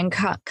passion and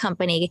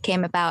company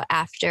came about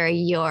after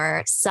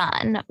your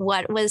son,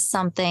 what was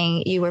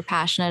something you were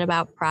passionate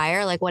about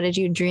prior? Like, what did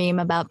you dream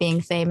about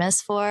being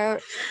famous for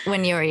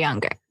when you were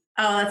younger?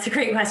 Oh, that's a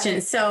great question.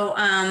 So,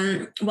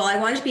 well, I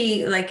wanted to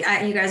be like,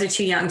 you guys are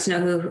too young to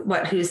know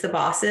who's the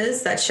Boss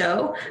is, that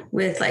show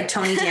with like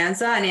Tony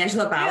Danza and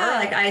Angela Bauer. Yeah.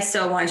 Like I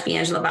still wanted to be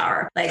Angela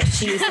Bauer. Like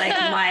she was like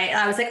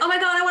I was like, oh my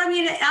God, I want to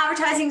be an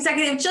advertising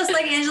executive just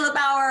like Angela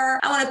Bauer.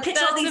 I want to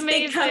pitch all these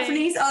big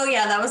companies. Oh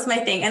yeah, that was my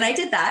thing. And I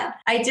did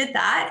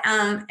that.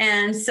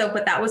 And so,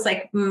 but that was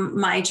like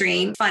my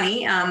dream.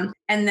 Funny. And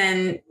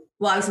then,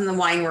 well, I was in the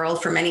wine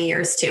world for many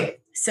years too.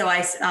 So I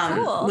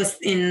was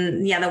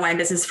in the wine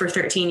business for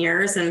 13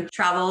 years and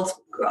traveled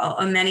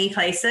many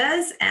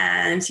places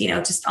and,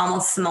 just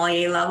almost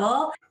sommelier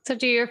level. So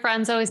do your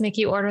friends always make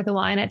you order the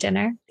wine at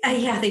dinner?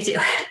 Yeah, they do.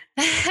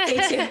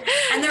 They do.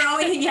 And they're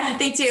always,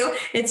 they do.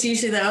 It's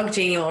usually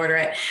Janie will order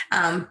it.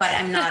 But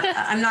I'm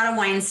not a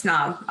wine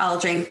snob. I'll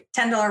drink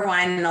 $10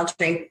 wine and I'll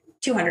drink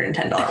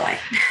 $210 wine.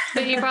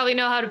 But you probably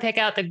know how to pick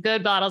out the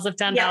good bottles of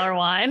 $10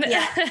 wine.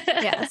 Yeah.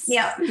 Yes.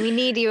 Yeah. We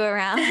need you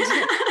around.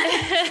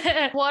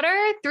 What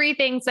are 3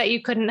 things that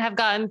you couldn't have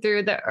gotten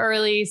through the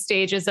early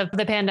stages of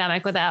the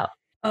pandemic without?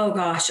 Oh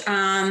gosh.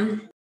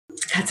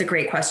 That's a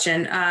great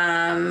question.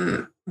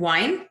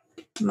 Wine,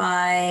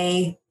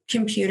 my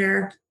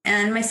computer,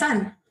 and my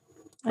son.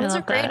 Those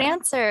are great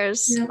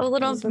answers. Yeah. A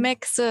little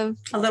mix of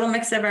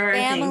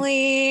everything.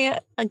 Family,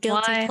 a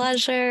guilty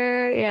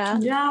pleasure. Yeah.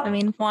 Yeah. I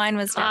mean, wine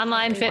was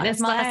online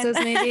fitness classes,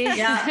 maybe.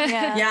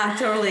 Yeah,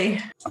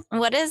 totally.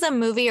 What is a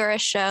movie or a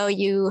show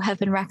you have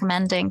been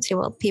recommending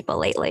to people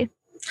lately?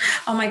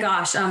 Oh my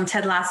gosh.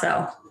 Ted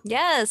Lasso.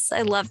 Yes.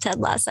 I love Ted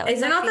Lasso.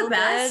 Is it not the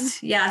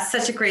best? Good. Yeah.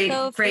 Such a great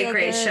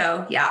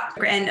show. Yeah.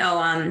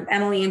 And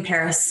Emily in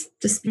Paris,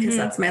 just because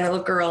that's my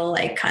little girl,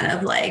 like kind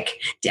of like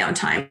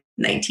downtime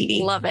night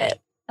TV. Love it.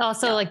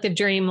 Also like the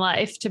dream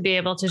life to be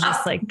able to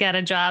just like get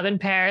a job in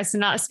Paris and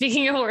not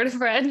speaking a word of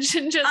French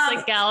and just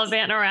like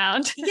gallivanting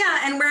around.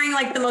 Yeah. And wearing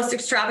like the most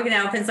extravagant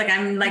outfits. Like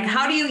I'm like,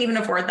 how do you even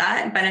afford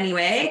that? But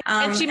anyway.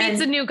 And she meets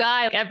a new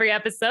guy every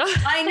episode.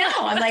 I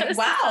know. I'm like,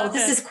 wow,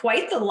 this is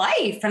quite the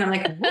life. And I'm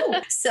like,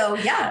 whoa. So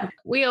yeah.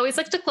 We always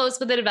like to close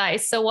with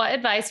advice. So what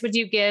advice would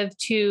you give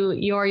to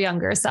your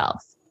younger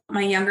self?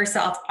 My younger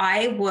self,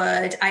 I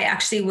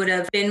actually would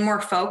have been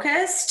more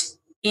focused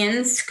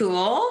in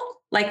school,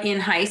 like in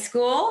high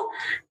school,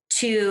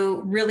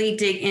 to really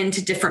dig into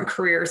different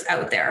careers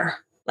out there.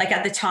 Like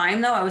at the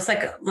time though, I was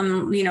like, a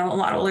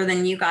lot older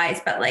than you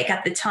guys, but like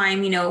at the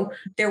time,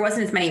 there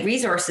wasn't as many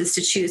resources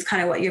to choose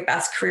kind of what your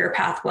best career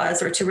path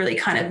was, or to really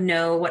kind of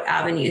know what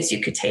avenues you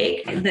could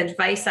take. The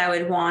advice I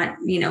would want,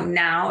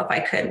 now if I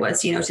could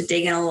was, to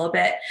dig in a little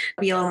bit,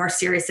 be a little more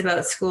serious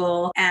about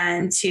school,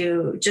 and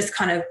to just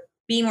kind of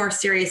be more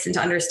serious into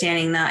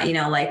understanding that,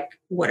 like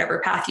whatever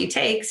path you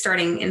take,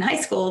 starting in high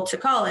school to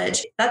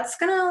college, that's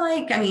gonna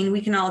we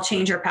can all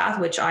change our path,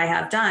 which I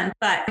have done,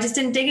 but I just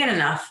didn't dig in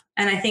enough.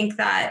 And I think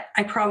that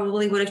I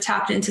probably would have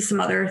tapped into some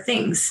other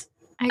things.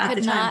 I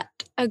could not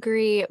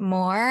agree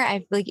more.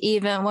 I like,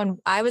 even when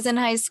I was in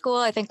high school,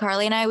 I think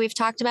Carly and we've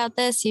talked about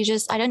this.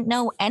 I didn't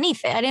know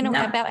anything. I didn't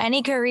know about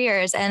any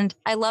careers. And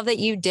I love that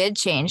you did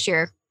change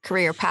your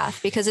career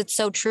path, because it's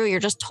so true. You're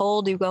just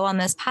told you go on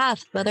this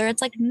path, whether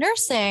it's like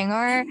nursing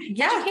or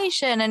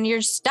education, and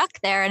you're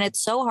stuck there. And it's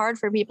so hard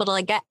for people to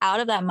like get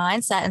out of that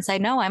mindset and say,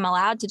 no, I'm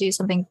allowed to do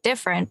something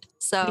different.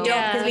 So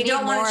because we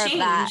don't want to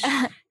change.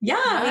 Yeah.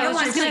 I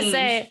was just going to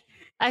say,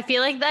 I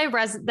feel like that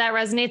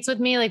resonates with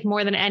me like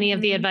more than any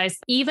of the advice,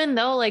 even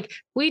though like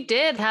we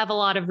did have a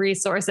lot of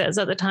resources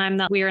at the time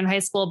that we were in high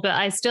school, but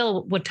I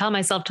still would tell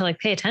myself to like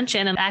pay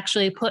attention and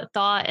actually put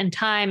thought and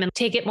time and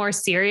take it more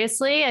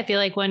seriously. I feel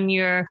like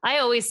I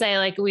always say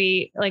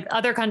like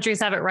other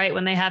countries have it right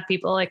when they have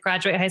people like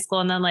graduate high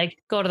school and then like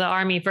go to the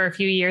army for a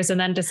few years and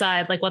then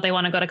decide like what they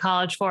want to go to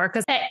college for.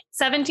 Cause at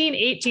 17,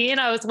 18,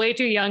 I was way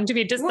too young to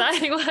be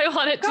deciding what I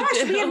wanted to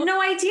do. We have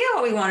no idea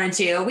what we want to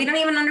do. We don't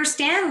even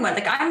understand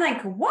I'm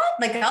like, what?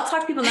 Like I'll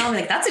talk to people now and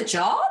I'm like, that's a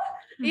job?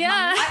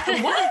 Yeah.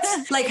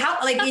 What? Like how,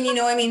 like, and, you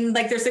know, I mean,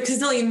 like there's a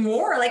gazillion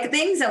more like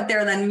things out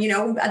there than, you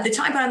know, at the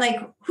time, but I'm like,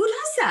 who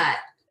does that?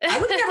 I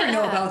would never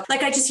know about,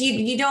 like, I just,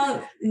 you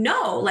don't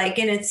know, like,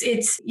 and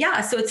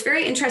yeah. So it's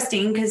very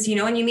interesting because, you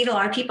know, when you meet a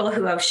lot of people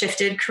who have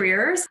shifted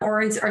careers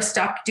or are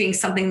stuck doing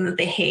something that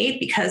they hate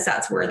because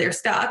that's where they're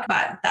stuck,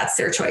 but that's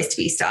their choice to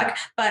be stuck.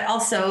 But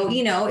also,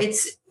 you know,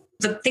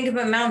 think of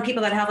the amount of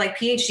people that have like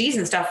PhDs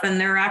and stuff, and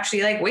they're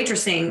actually like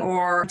waitressing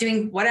or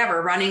doing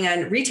whatever, running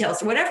a retail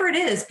store, whatever it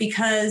is,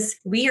 because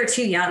we are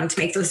too young to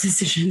make those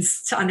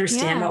decisions to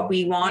understand what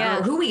we want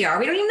or who we are.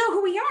 We don't even know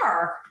who we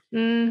are.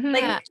 Mm-hmm.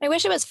 Like, I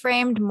wish it was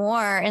framed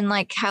more in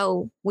like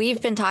how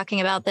we've been talking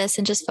about this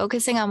and just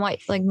focusing on what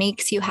like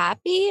makes you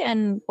happy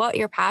and what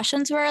your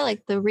passions were.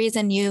 Like the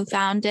reason you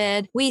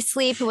founded We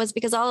Sleep was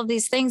because all of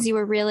these things you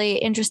were really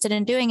interested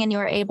in doing, and you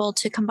were able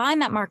to combine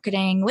that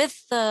marketing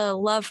with the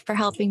love for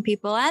helping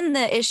people and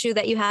the issue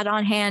that you had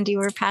on hand you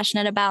were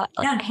passionate about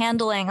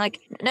handling.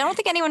 Like, I don't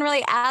think anyone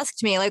really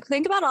asked me, like,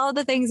 think about all of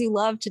the things you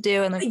love to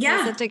do and like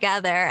piece it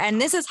together. And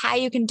this is how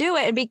you can do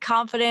it and be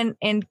confident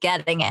in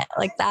getting it.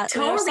 Like that.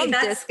 Totally.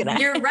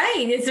 You're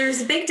right.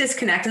 There's a big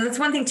disconnect. And that's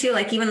one thing too,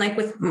 like even like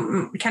with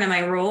kind of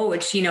my role,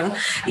 which, you know,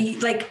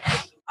 like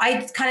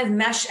I kind of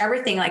mesh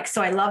everything. Like,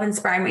 so I love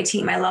inspiring my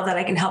team. I love that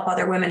I can help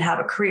other women have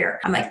a career.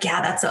 I'm like,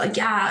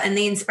 and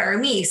they inspire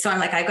me. So I'm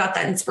like, I got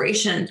that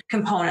inspiration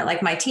component.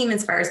 Like my team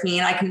inspires me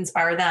and I can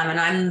inspire them. And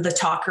I'm the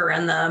talker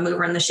and the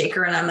mover and the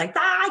shaker. And I'm like,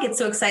 I get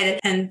so excited.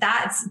 And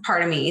that's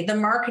part of me, the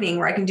marketing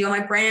where I can do all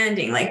my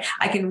branding. Like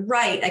I can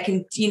write, I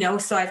can, you know,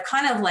 so I've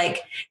kind of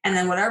like, and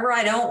then whatever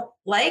I don't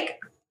like,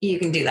 you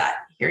can do that.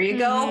 Here you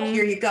go.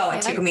 Here you go.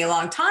 It took me a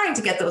long time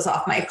to get those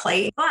off my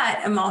plate, but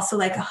I'm also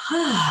like,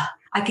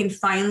 I can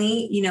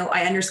finally, you know,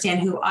 I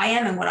understand who I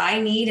am and what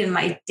I need in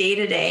my day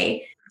to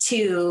day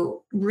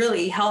to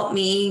really help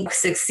me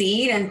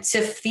succeed and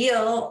to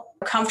feel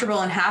comfortable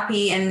and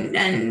happy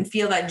and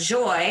feel that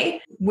joy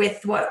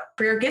with what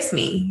career gives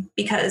me,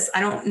 because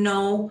I don't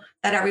know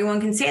that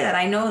everyone can say that.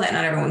 I know that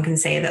not everyone can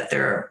say that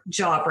their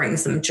job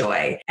brings them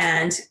joy.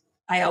 And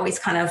I always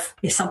kind of,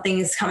 if something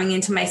is coming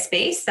into my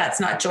space that's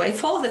not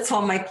joyful, that's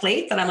on my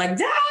plate, that I'm like,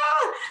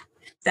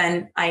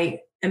 then I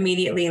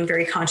immediately am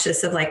very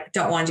conscious of like,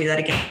 don't want to do that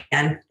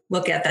again.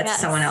 We'll get that to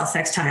someone else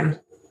next time.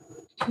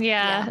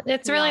 Yeah,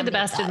 it's really the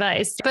best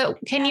advice. But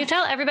can you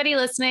tell everybody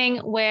listening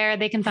where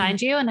they can find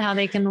you and how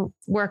they can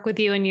work with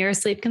you and your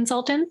sleep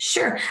consultant?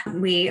 Sure.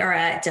 We are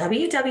at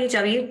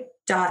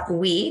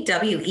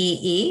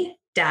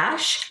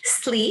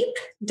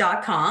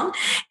www.sleep.com.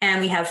 And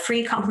we have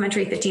free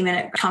complimentary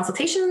 15-minute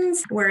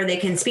consultations where they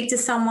can speak to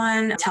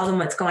someone, tell them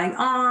what's going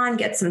on,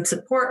 get some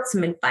support,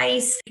 some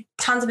advice,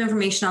 tons of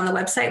information on the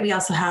website. We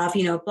also have,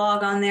 you know, a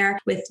blog on there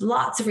with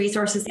lots of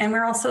resources. And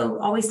we're also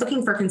always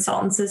looking for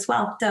consultants as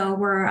well. So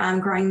we're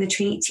growing the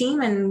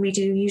team, and we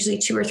do usually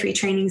 2 or 3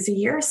 trainings a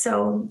year.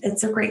 So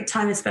it's a great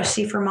time,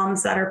 especially for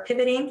moms that are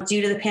pivoting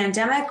due to the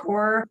pandemic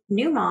or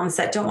new moms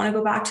that don't want to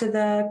go back to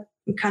the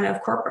kind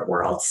of corporate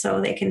world,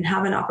 so they can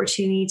have an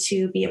opportunity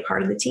to be a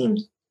part of the team.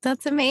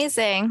 That's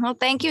amazing. Well,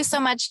 thank you so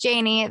much,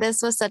 Janie.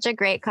 This was such a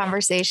great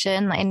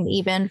conversation. And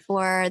even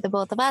for the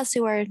both of us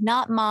who are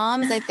not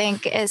moms, I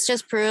think it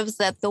just proves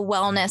that the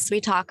wellness we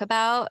talk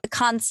about, the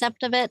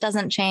concept of it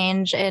doesn't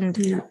change.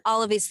 And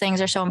all of these things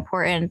are so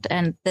important.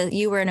 And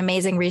you were an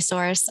amazing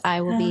resource.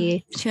 I will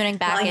be tuning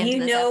back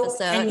into this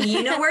episode. And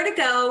you know where to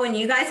go. When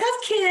you guys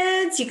have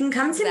kids, you can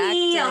come to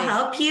me. I'll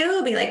help you.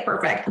 It'll be like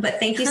perfect. But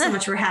thank you so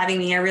much for having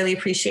me. I really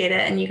appreciate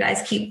it. And you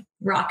guys keep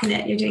rocking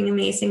it. You're doing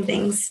amazing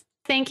things.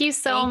 Thank you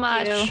so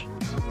much.